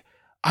 like,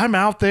 I'm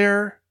out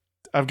there,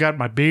 I've got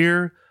my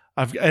beer,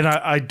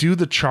 I do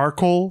the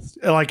charcoal,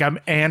 like, I'm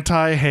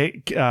anti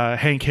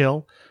Hank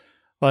Hill.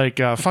 Like,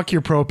 fuck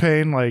your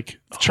propane, like,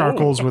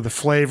 charcoal's where the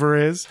flavor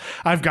is.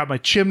 I've got my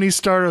chimney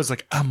starter. I was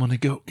like, I'm going to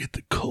go get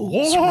the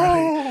coals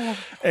ready.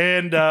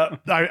 And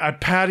I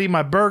patty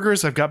my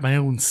burgers. I've got my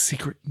own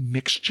secret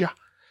mixture.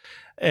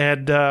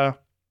 And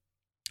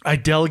I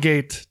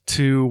delegate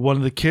to one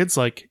of the kids,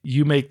 like,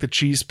 you make the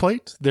cheese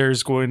plate.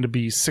 There's going to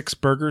be 6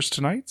 burgers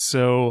tonight,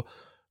 so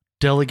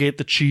delegate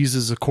the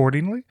cheeses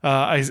accordingly.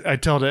 I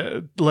tell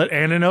to let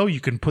Anna know you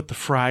can put the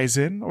fries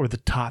in or the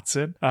tots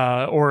in,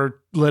 or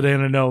let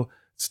Anna know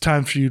it's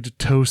time for you to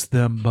toast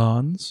them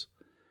buns.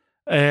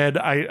 And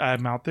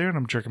I'm out there and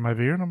I'm drinking my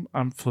beer and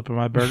I'm flipping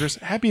my burgers,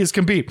 happy as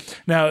can be.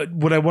 Now,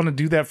 would I want to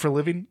do that for a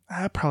living?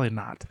 Probably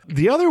not.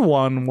 The other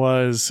one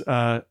was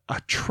a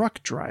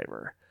truck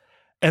driver.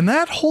 And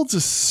that holds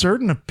a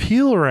certain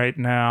appeal right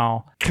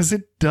now because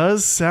it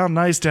does sound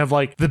nice to have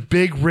like the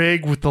big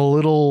rig with the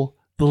little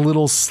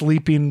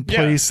sleeping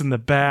place in the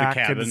back. The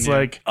cabin, and it's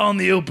like on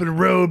the open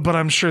road, but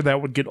I'm sure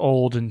that would get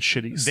old and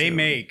shitty. They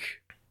make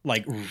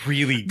like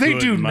really they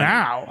good do money.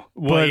 Now,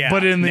 Well,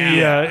 but in the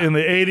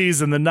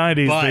 80s and the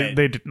 90s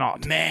they did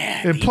not.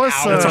 Man, and plus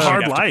it's a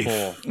hard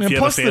life. And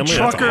plus the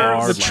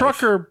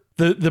trucker,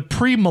 the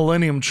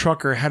pre-millennium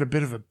trucker had a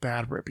bit of a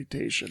bad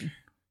reputation.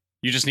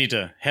 You just need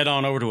to head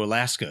on over to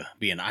Alaska,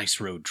 be an ice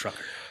road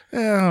trucker.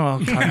 Yeah,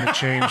 well, climate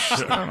change.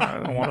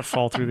 I don't want to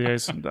fall through the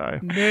ice and die.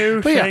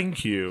 No,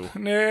 thank you.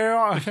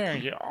 No,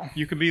 thank you.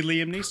 You could be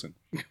Liam Neeson.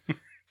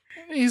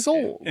 He's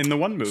old. In the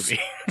one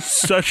movie.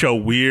 Such a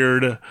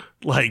weird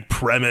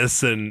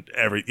premise and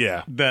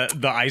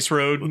the ice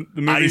road,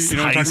 the movie, ice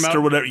heist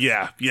or whatever.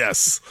 Yeah,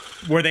 yes.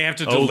 Where they have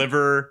to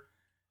deliver.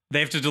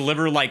 They have to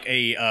deliver like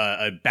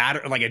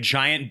a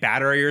giant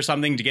battery or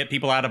something to get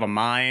people out of a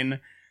mine.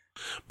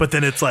 But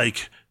then it's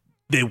like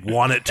they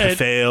want it to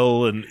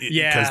fail, and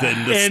because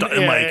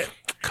then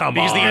come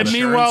on. And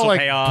meanwhile, like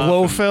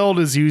Blofeld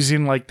is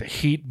using like the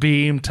heat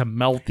beam to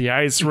melt the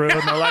ice road,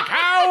 and they're like,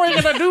 "How are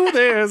we gonna do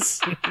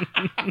this?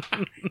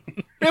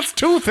 It's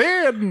too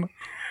thin."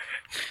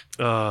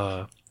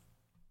 All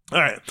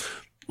right,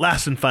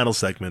 last and final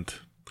segment.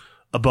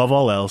 Above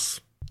all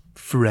else,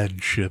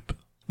 friendship.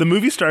 The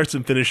movie starts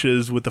and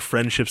finishes with the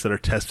friendships that are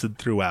tested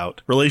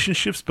throughout.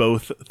 Relationships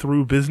both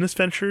through business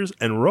ventures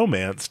and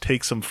romance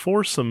take our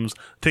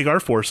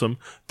foursome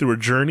through a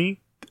journey,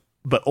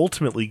 but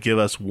ultimately give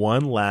us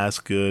one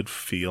last good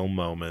feel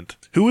moment.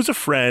 Who was a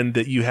friend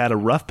that you had a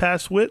rough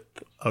patch with,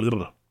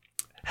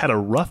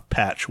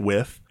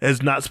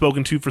 has not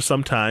spoken to for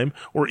some time,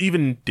 or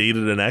even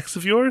dated an ex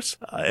of yours?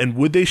 And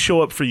would they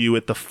show up for you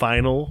at the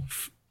final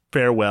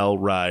farewell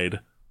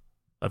ride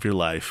of your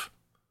life?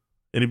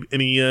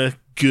 Any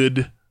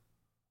good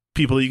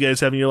people that you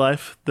guys have in your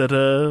life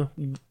that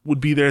would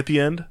be there at the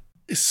end?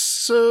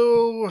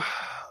 So,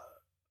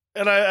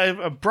 and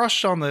I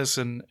brushed on this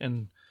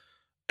in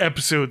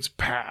episodes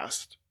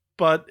past,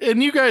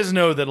 and you guys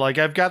know that like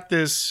I've got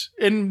this,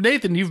 and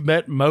Nathan, you've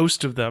met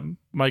most of them,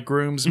 my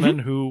groomsmen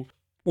who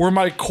were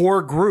my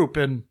core group,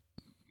 and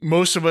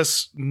most of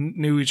us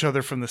knew each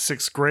other from the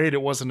 6th grade.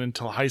 It wasn't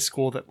until high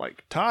school that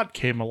like Todd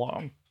came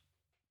along.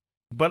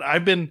 But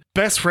I've been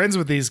best friends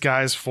with these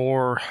guys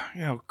for,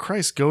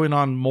 going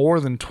on more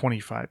than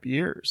 25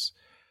 years.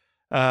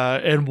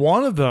 And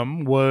one of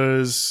them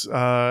was,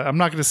 I'm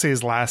not going to say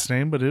his last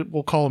name, but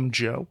we'll call him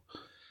Joe.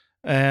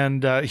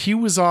 And he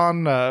was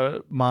on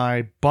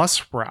my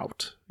bus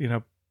route,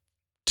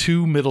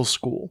 to middle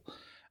school.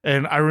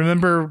 And I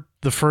remember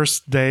the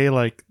first day,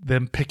 like,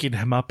 them picking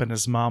him up and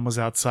his mom was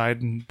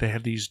outside and they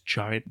had these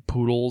giant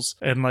poodles.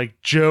 And,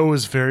 like, Joe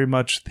was very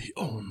much the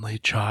only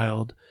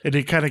child. And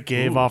it kind of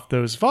gave off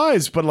those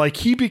vibes. But, like,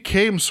 he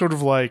became sort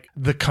of like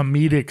the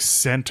comedic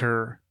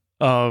center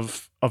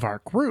of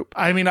our group.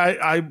 I mean,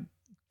 I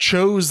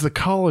chose the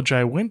college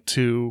I went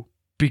to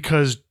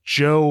because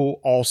Joe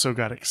also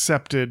got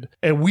accepted.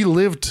 And we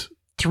lived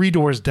 3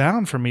 doors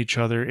down from each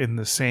other in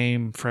the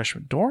same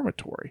freshman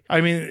dormitory.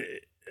 I mean,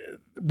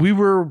 we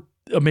were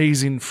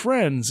amazing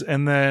friends.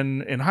 And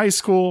then in high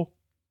school,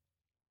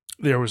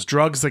 there was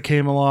drugs that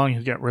came along.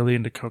 He got really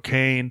into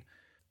cocaine.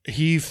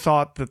 He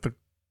thought that the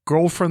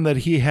girlfriend that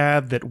he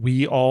had, that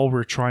we all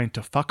were trying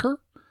to fuck her.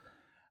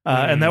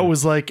 And that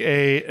was like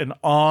an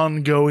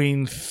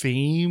ongoing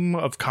theme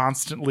of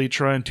constantly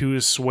trying to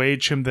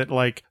assuage him that,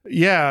 like,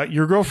 yeah,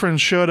 your girlfriend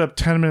showed up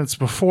 10 minutes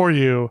before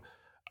you.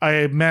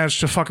 I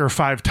managed to fuck her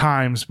 5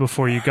 times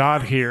before you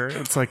got here.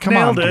 It's like, come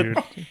on, dude.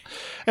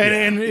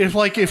 And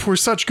if we're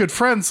such good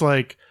friends,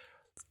 like,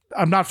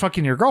 I'm not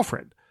fucking your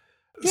girlfriend.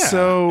 Yeah.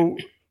 So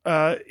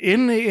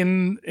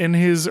in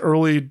his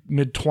early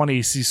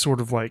mid-20s, he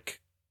sort of like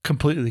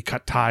completely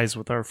cut ties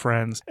with our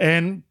friends.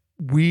 And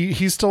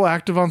he's still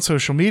active on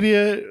social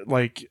media.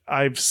 Like,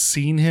 I've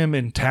seen him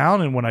in town,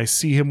 and when I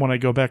see him when I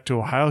go back to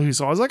Ohio, he's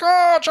always like,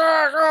 "Oh,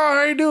 Chuck,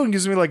 how you doing?"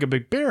 Gives me like a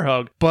big bear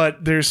hug.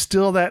 But there's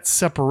still that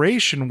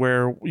separation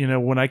where,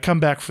 when I come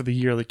back for the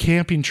yearly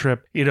camping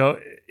trip, in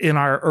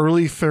our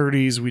early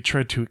 30s, we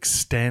tried to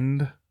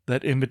extend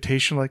that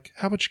invitation. Like,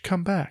 how about you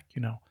come back?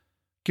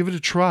 Give it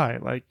a try.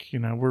 Like,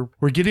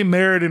 we're getting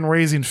married and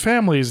raising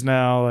families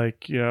now.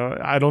 Like,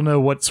 I don't know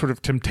what sort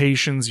of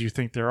temptations you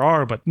think there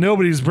are, but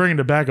nobody's bringing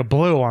a bag of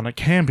blow on a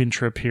camping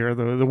trip here.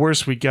 The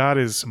worst we got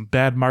is some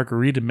bad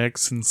margarita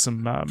mix and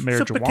some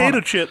marijuana. Some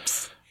potato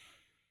chips.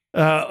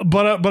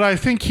 But I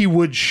think he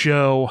would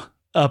show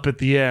up at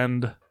the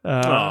end,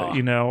 but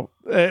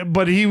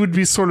he would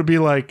be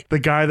like the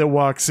guy that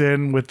walks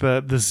in with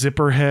the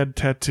zipper head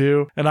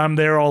tattoo, and I'm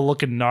there all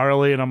looking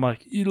gnarly, and I'm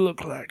like, you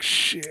look like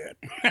shit.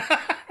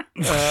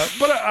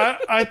 But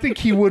I think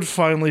he would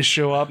finally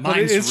show up. But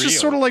it's just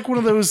sort of like one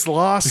of those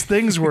lost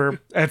things where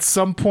at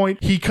some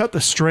point he cut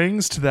the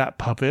strings to that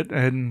puppet,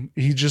 and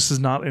he just is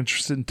not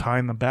interested in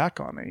tying them back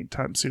on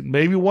anytime soon.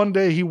 Maybe one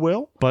day he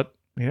will, but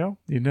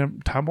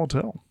time will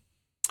tell.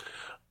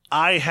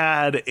 I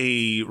had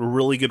a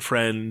really good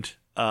friend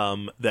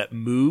that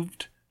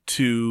moved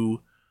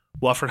to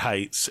Wofford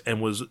Heights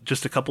and was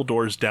just a couple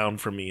doors down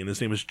from me, and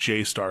his name is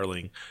Jay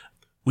Starling.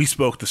 We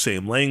spoke the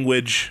same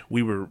language.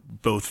 We were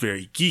both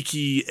very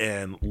geeky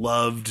and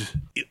loved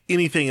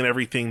anything and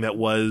everything that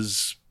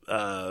was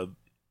that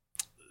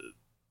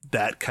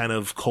kind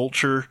of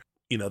culture.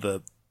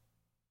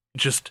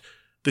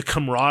 The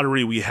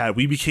camaraderie we had.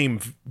 We became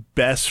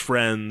best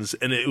friends,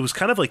 and it was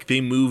kind of like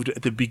they moved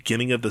at the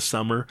beginning of the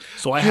summer.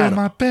 So You're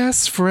my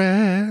best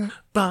friend.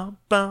 Bum,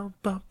 bum,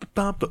 bum,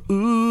 bum, bum,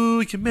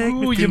 ooh, you make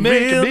me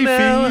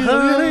feel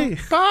honey.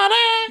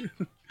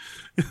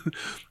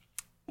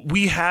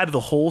 We had the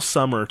whole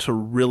summer to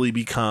really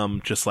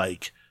become just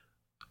like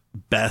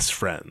best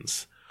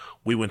friends.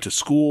 We went to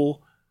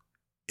school.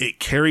 It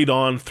carried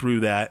on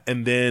through that.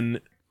 And then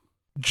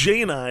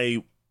Jay and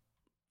I,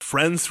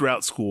 friends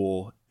throughout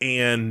school,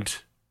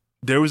 and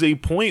there was a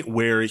point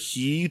where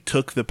he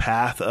took the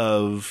path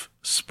of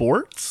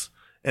sports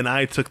and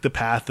I took the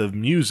path of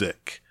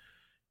music,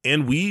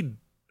 and we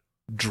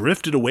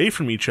drifted away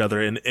from each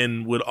other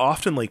and would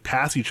often like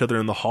pass each other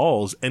in the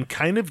halls and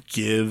kind of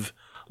give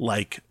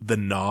like the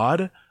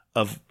nod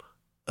of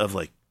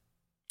like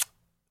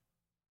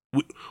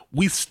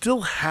we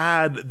still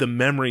had the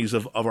memories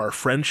of our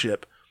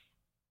friendship,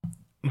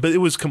 but it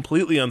was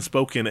completely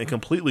unspoken and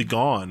completely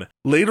gone.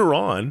 Later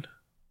on,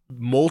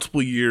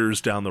 multiple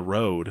years down the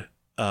road,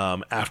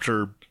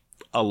 after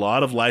a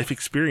lot of life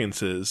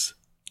experiences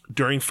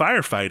during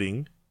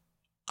firefighting,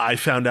 I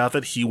found out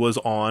that he was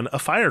on a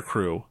fire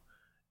crew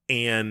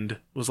and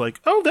was like,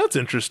 oh, that's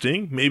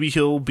interesting. Maybe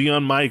he'll be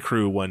on my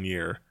crew one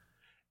year.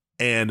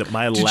 And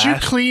Did you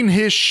clean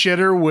his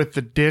shitter with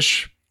the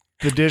dish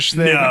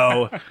thing?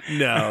 No.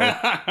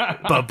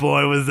 But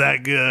boy, was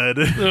that good.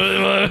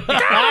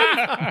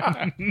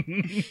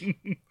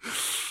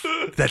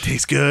 That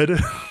tastes good.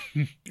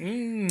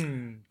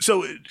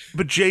 So,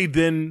 but Jay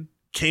then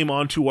came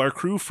onto our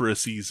crew for a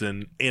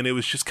season, and it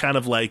was just kind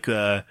of like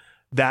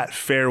that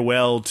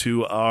farewell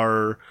to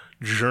our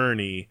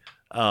journey.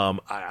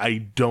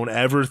 I don't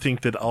ever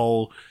think that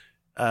I'll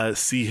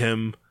see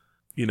him,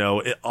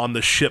 on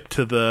the ship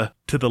to the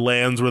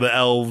lands where the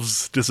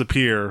elves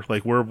disappear.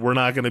 Like we're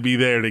not going to be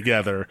there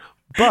together,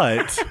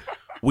 but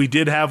we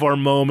did have our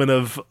moment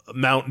of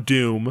Mount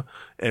Doom,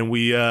 and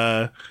we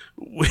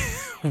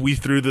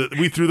threw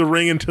the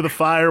ring into the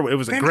fire. It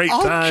was a great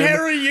time. I'll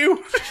carry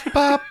you.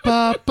 Ba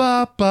ba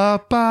ba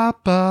ba ba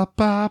ba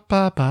ba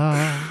ba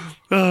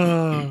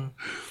ba.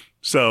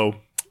 So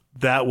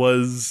that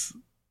was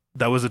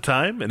a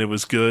time, and it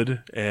was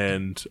good,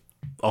 and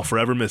I'll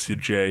forever miss you,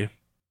 Jay.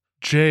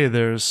 Jay,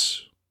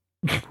 there's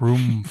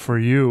room for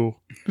you.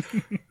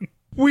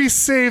 We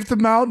saved the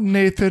mountain,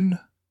 Nathan,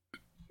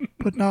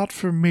 but not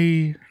for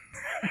me.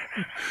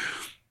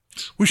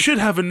 We should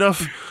have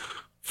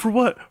enough for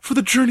what? For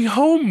the journey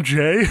home,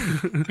 Jay.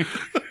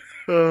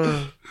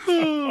 I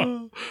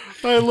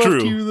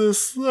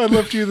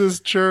left you this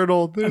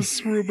journal.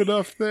 There's room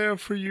enough there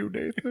for you,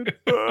 Nathan.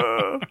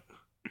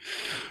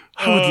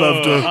 I would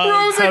love to.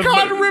 Rosie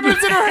cotton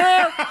ribbons in her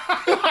hair.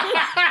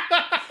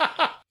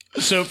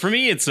 So for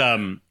me, it's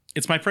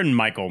my friend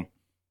Michael,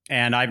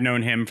 and I've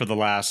known him for the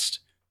last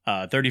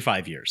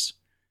 35 years.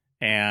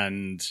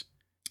 And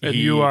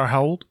you are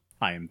how old?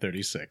 I am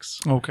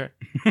 36. Okay.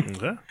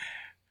 Okay.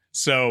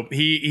 So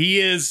he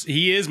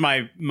is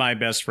my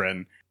best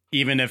friend,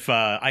 even if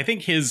I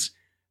think his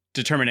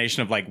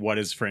determination of like what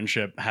is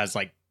friendship has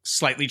like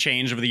slightly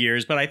changed over the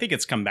years, but I think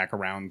it's come back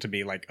around to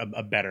be like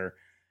a better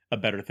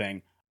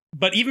thing.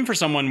 But even for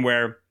someone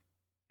where,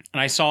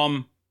 and I saw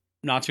him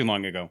not too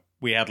long ago,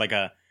 we had like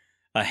a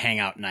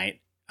hangout night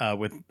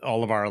with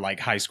all of our like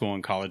high school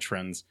and college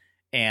friends,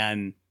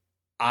 and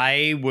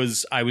I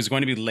was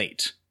going to be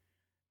late,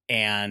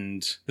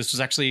 and this was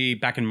actually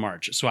back in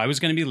March, so I was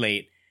going to be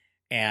late,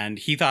 and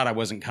he thought I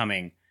wasn't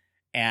coming,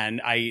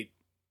 and I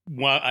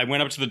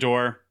went up to the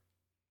door,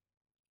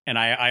 and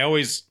I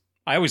always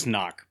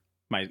knock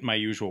my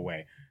usual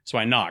way, so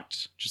I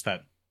knocked just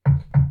that.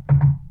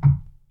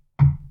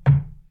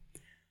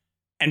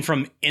 And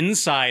from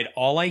inside,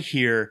 all I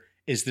hear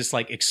is this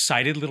like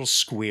excited little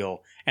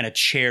squeal and a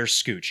chair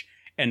scooch.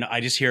 And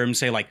I just hear him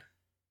say like,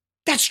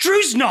 "That's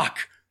Drew's knock."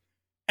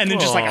 And then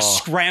just like a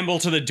scramble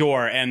to the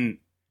door. And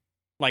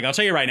like, I'll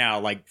tell you right now,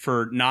 like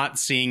for not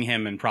seeing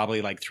him in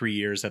probably like 3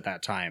 years at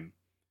that time,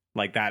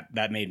 like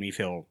that made me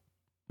feel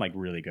like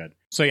really good.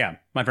 So yeah,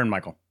 my friend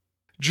Michael.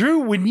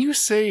 Drew, when you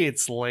say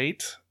it's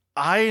late,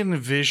 I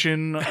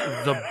envision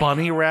the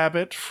bunny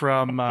rabbit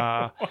from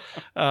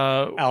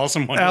Alice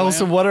in Wonderland.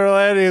 Alice in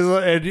Wonderland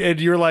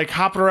and you're like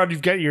hopping around.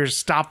 You've got your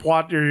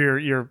stopwatch or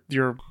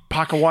your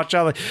pocket watch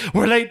out. Like,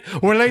 we're late,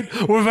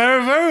 we're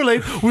very, very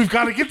late. We've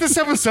got to get this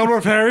episode.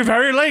 We're very,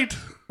 very late.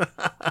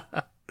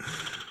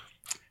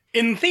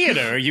 In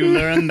theater, you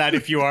learn that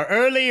if you are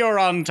early, you're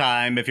on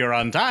time. If you're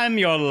on time,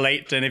 you're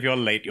late. And if you're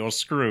late, you're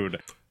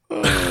screwed.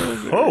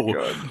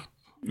 Oh.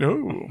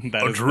 No.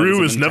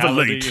 Drew is never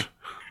late.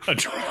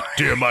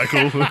 Dear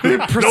Michael,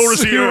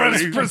 notice he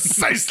that's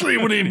precisely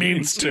what he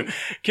means to.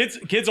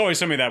 Kids always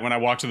tell me that when I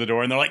walk to the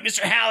door, and they're like, "Mr.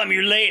 Hallam,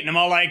 you're late," and I'm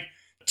all like,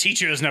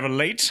 "Teacher is never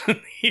late.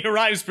 He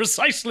arrives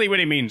precisely when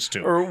he means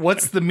to." Or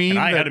what's the meme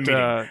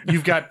that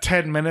you've got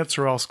 10 minutes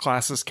or else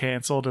class is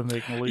canceled and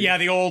they can leave? Yeah,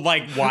 the old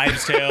like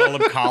wives' tale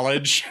of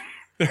college.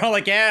 They're all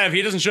like, "Yeah, if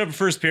he doesn't show up for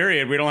first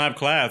period, we don't have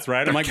class,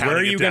 right?" I'm like, "Where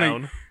are you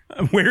gonna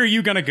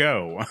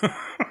go?"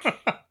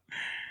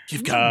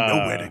 You've got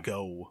nowhere to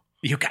go.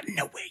 You got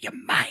nowhere. You're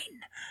mine.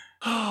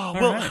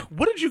 Well, right.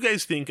 What did you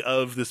guys think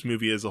of this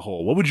movie as a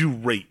whole? What would you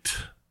rate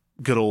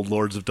good old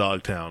Lords of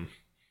Dogtown?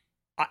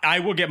 I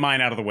will get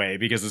mine out of the way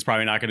because it's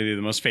probably not going to be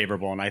the most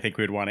favorable, and I think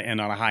we'd want to end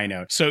on a high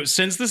note. So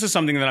since this is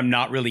something that I'm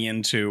not really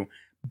into,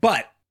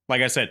 but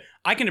like I said,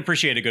 I can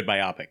appreciate a good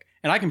biopic,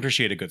 and I can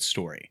appreciate a good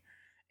story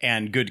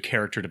and good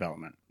character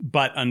development.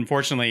 But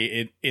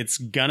unfortunately, it's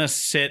gonna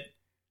sit,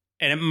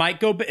 and it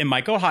might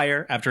go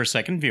higher after a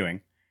second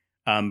viewing.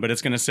 But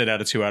it's going to sit at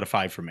a 2 out of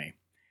 5 for me.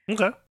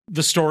 Okay.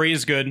 The story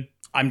is good.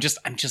 I'm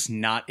just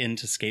not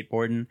into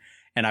skateboarding,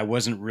 and I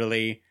wasn't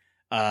really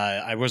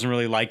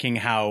liking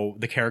how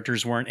the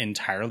characters weren't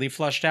entirely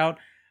fleshed out.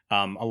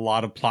 A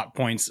lot of plot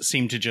points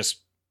seem to just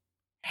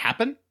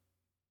happen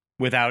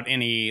without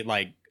any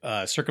like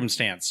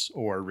circumstance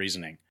or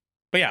reasoning.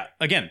 But yeah,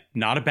 again,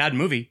 not a bad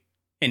movie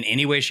in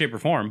any way, shape, or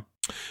form.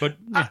 But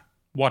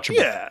watchable.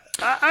 Yeah.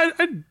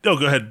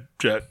 Go ahead,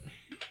 Jet.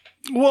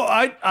 Well,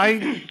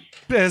 I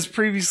as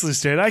previously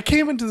stated, I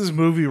came into this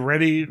movie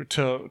ready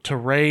to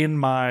rain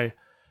my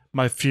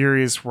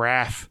furious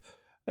wrath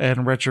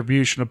and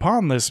retribution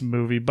upon this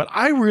movie, but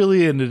I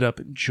really ended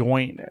up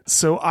enjoying it.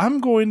 So I'm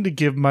going to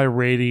give my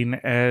rating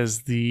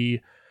as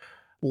the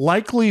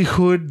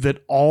likelihood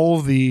that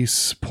all the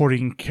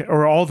supporting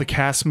or all the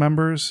cast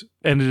members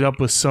ended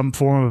up with some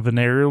form of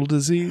venereal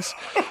disease,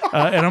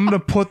 and I'm going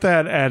to put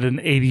that at an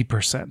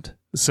 80%.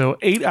 So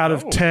 8 out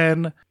of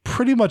 10.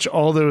 Pretty much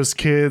all those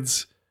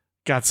kids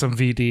got some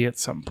VD at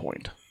some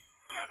point.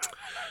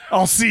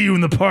 I'll see you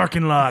in the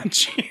parking lot.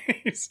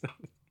 Jeez.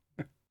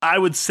 I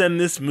would send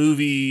this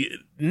movie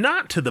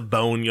not to the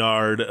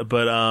boneyard,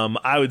 but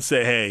I would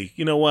say, hey,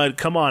 you know what?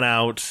 Come on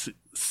out.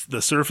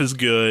 The surf is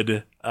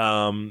good.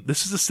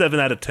 This is a 7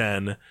 out of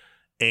 10,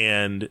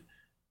 and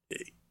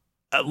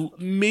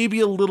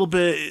maybe a little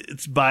bit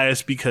it's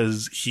biased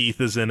because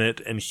Heath is in it,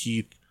 and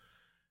Heath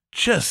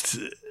just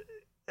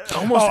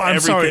almost I'm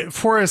everything. sorry,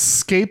 for a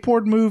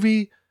skateboard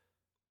movie,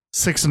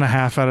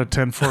 6.5 out of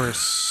 10 for a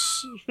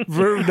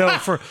for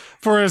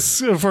a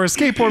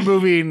skateboard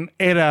movie, and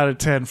 8 out of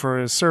 10 for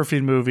a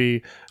surfing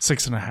movie,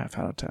 6.5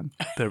 out of 10.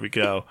 There we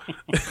go.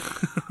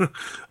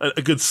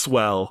 a good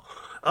swell.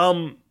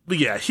 But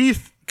yeah,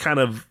 Heath kind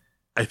of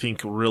I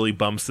think really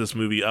bumps this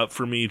movie up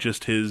for me.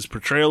 Just his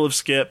portrayal of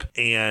Skip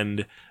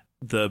and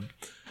the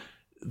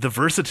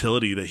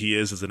versatility that he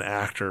is as an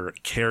actor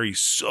carries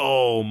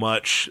so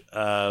much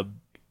the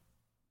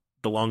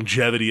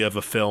longevity of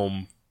a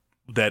film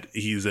that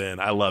he's in.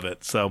 I love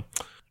it. So,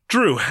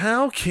 Drew,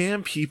 how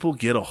can people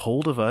get a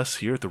hold of us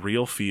here at The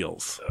Real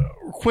Feels?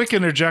 Quick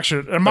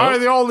interjection. Am I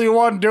the only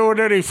one doing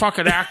any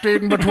fucking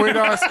acting between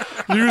us?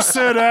 You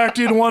said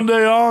acting one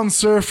day on,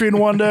 surfing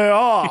one day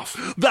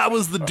off. That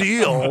was the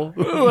deal.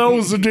 That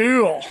was the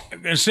deal.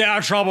 Stay out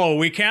of trouble.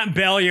 We can't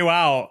bail you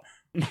out.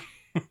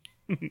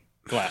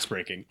 Glass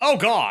breaking. Oh,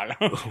 God.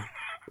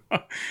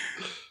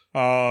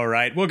 All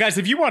right. Well, guys,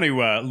 if you want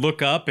to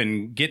look up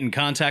and get in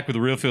contact with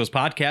the Real Feels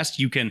podcast,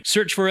 you can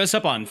search for us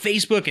up on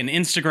Facebook and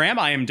Instagram.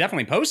 I am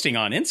definitely posting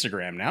on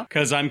Instagram now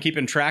because I'm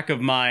keeping track of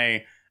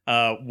my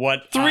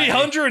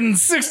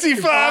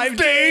 365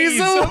 days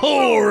of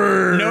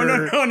horror.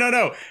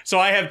 No. So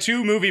I have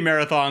 2 movie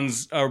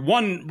marathons,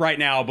 one right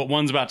now, but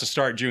one's about to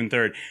start June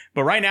 3rd.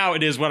 But right now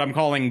it is what I'm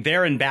calling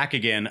There and Back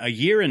Again, a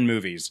year in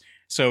movies.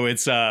 So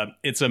it's a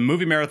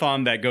movie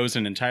marathon that goes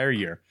an entire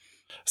year.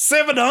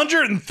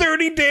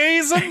 730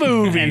 days of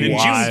movies. And then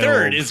June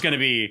 3rd is going to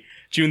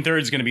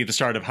be the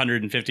start of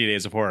 150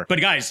 Days of Horror.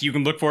 But guys, you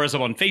can look for us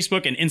up on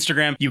Facebook and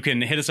Instagram. You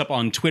can hit us up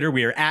on Twitter.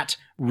 We are at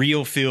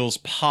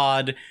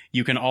RealFeelsPod.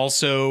 You can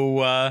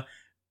also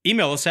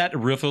email us at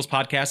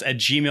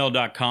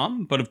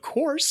realfeelspodcast@gmail.com. But of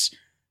course,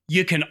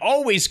 you can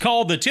always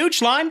call the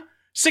Tooch line,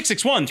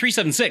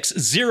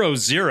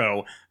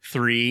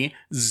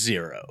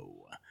 661-376-0030.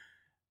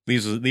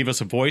 Leave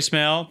us a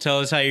voicemail. Tell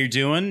us how you're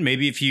doing.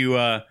 Maybe if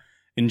you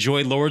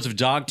enjoy Lords of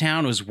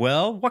Dogtown as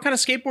well. What kind of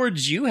skateboard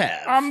do you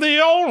have? I'm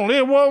the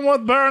only one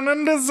with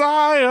burning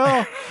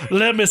desire.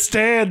 Let me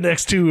stand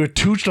next to your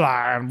Tooch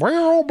line.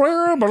 Let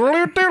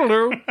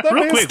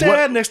me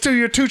stand next to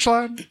your Tooch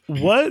line.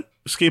 What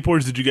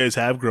skateboards did you guys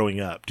have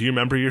growing up? Do you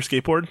remember your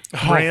skateboard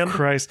brand? Oh,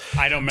 Christ.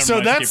 I don't remember. So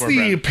my that's the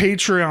brand.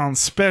 Patreon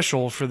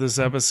special for this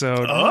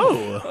episode.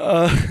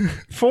 Oh.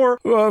 For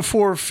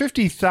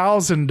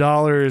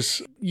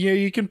 $50,000, yeah,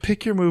 you can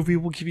pick your movie.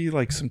 We'll give you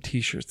like some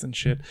t-shirts and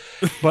shit.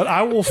 But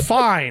I will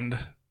find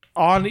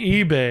on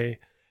eBay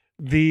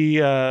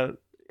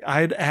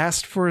I'd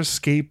asked for a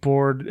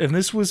skateboard, and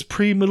this was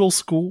pre-middle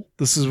school.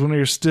 This is when we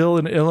were still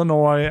in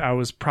Illinois. I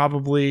was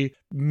probably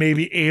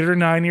maybe 8 or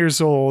 9 years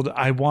old.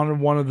 I wanted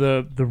one of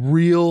the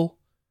real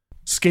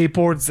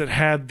skateboards that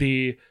had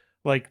the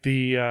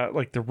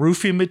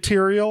roofing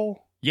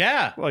material.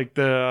 Yeah. Like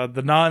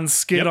the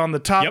non-skid on the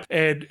top. Yep.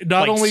 And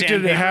not Like only did it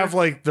sandpaper? have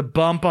like the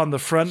bump on the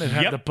front, it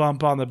had the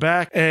bump on the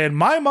back. And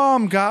my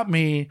mom got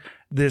me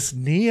this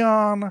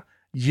neon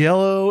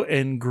yellow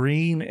and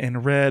green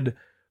and red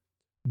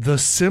The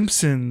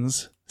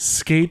Simpsons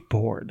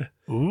skateboard.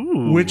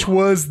 Ooh. Which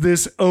was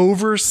this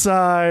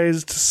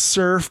oversized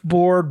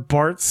surfboard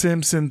Bart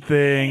Simpson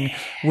thing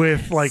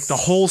with like the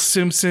whole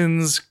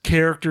Simpsons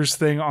characters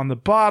thing on the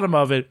bottom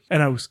of it.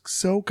 And I was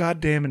so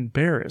goddamn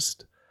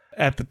embarrassed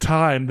at the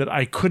time that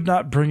I could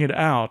not bring it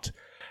out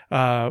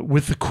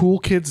with the cool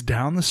kids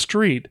down the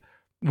street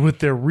with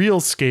their real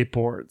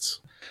skateboards.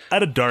 I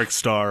had a Dark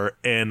Star,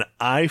 and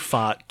I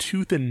fought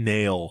tooth and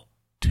nail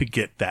to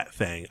get that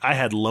thing. I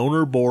had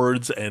loaner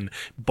boards and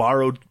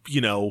borrowed,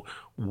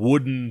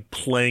 wooden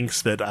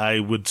planks that I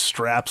would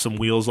strap some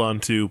wheels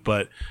onto,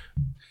 but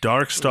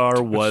Dark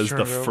Star was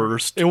the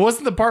first. It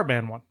wasn't the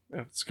Bartman one.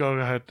 Let's go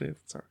ahead, Dave.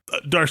 Sorry.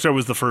 Dark Star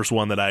was the first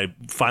one that I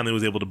finally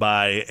was able to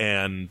buy,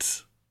 and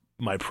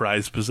my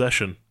prized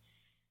possession.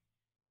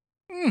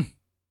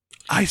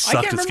 I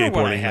sucked at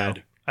skateboarding.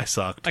 Though. I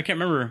sucked. I can't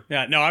remember.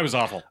 Yeah, no, I was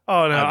awful.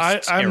 Oh no,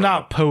 I'm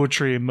not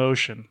poetry in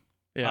motion.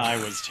 Yeah, I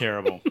was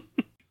terrible.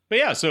 But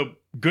yeah, so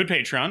good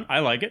Patreon. I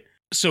like it.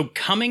 So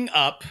coming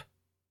up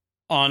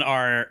on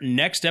our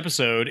next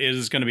episode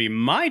is going to be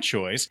my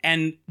choice.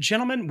 And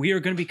gentlemen, we are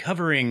going to be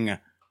covering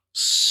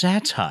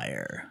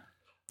satire.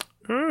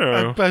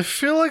 I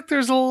feel like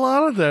there's a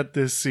lot of that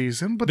this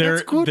season, but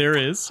that's good. There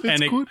is.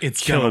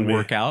 It's going to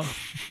work out.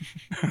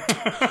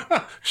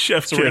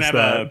 Chef, so we're going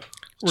to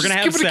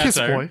have give it a kiss,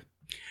 satire. boy.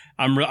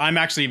 I'm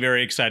actually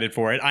very excited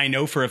for it. I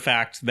know for a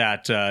fact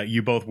that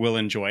you both will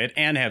enjoy it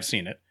and have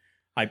seen it.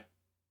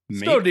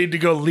 No need to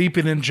go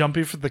leaping and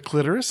jumping for the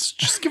clitoris.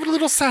 Just give it a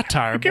little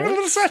satire, boy. Give it a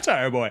little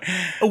satire, boy.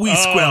 A wee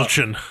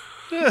squelching.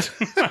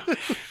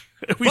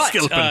 We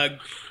squelching.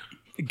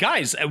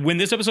 Guys, when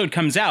this episode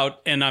comes out,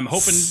 and I'm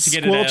hoping to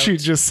get it out.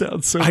 Squelchy just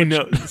sounds so I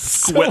know.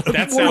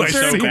 That sounds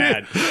so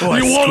bad. You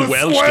want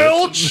to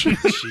squelch?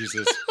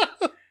 Jesus.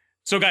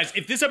 So, guys,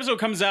 if this episode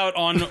comes out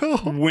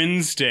on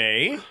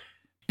Wednesday,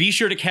 be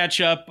sure to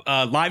catch up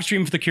live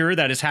stream for The Cure.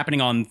 That is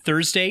happening on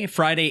Thursday,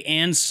 Friday,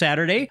 and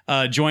Saturday.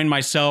 Join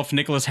myself,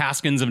 Nicholas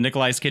Haskins of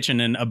Nikolai's Kitchen,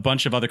 and a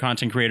bunch of other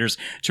content creators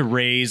to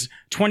raise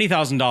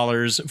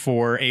 $20,000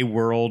 for a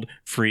world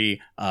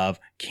free of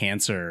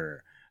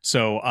cancer.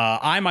 So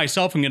I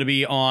myself am going to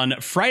be on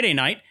Friday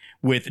night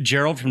with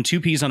Gerald from Two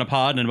Peas on a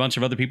Pod and a bunch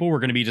of other people. We're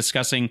going to be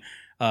discussing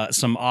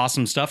some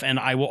awesome stuff. And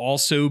I will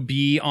also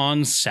be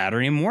on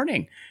Saturday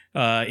morning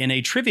in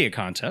a trivia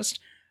contest.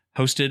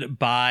 hosted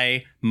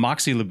by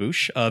Moxie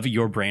LaBouche of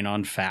Your Brain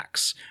on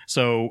Facts.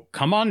 So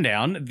come on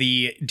down.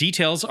 The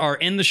details are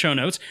in the show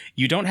notes.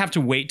 You don't have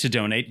to wait to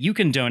donate. You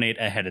can donate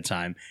ahead of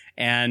time.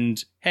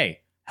 And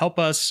hey, help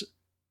us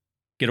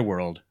get a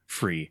world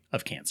free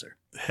of cancer.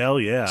 Hell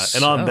yeah.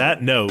 And on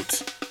that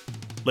note,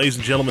 ladies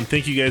and gentlemen,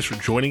 thank you guys for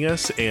joining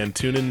us, and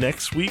tune in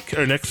next week,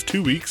 or next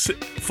 2 weeks,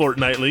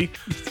 fortnightly.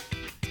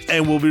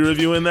 And we'll be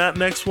reviewing that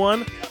next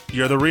one.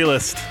 You're the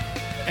realist.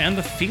 And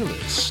the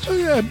feelist. Oh,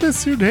 yeah, I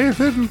miss you,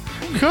 Nathan.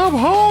 Come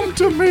home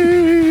to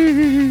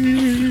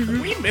me.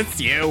 We miss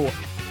you.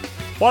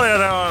 What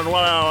are you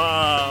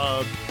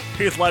doing?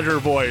 Heath Ledger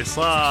voice.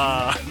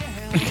 I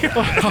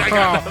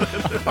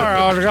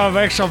was gonna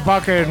make some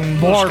fucking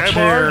boards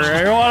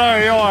here. What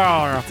are you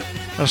on?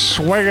 A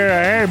swing it,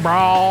 hey,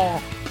 bro.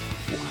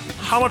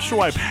 How much do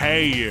I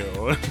pay you?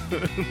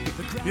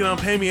 You don't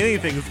pay me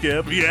anything,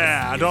 Skip.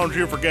 Yeah, don't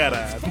you forget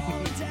it.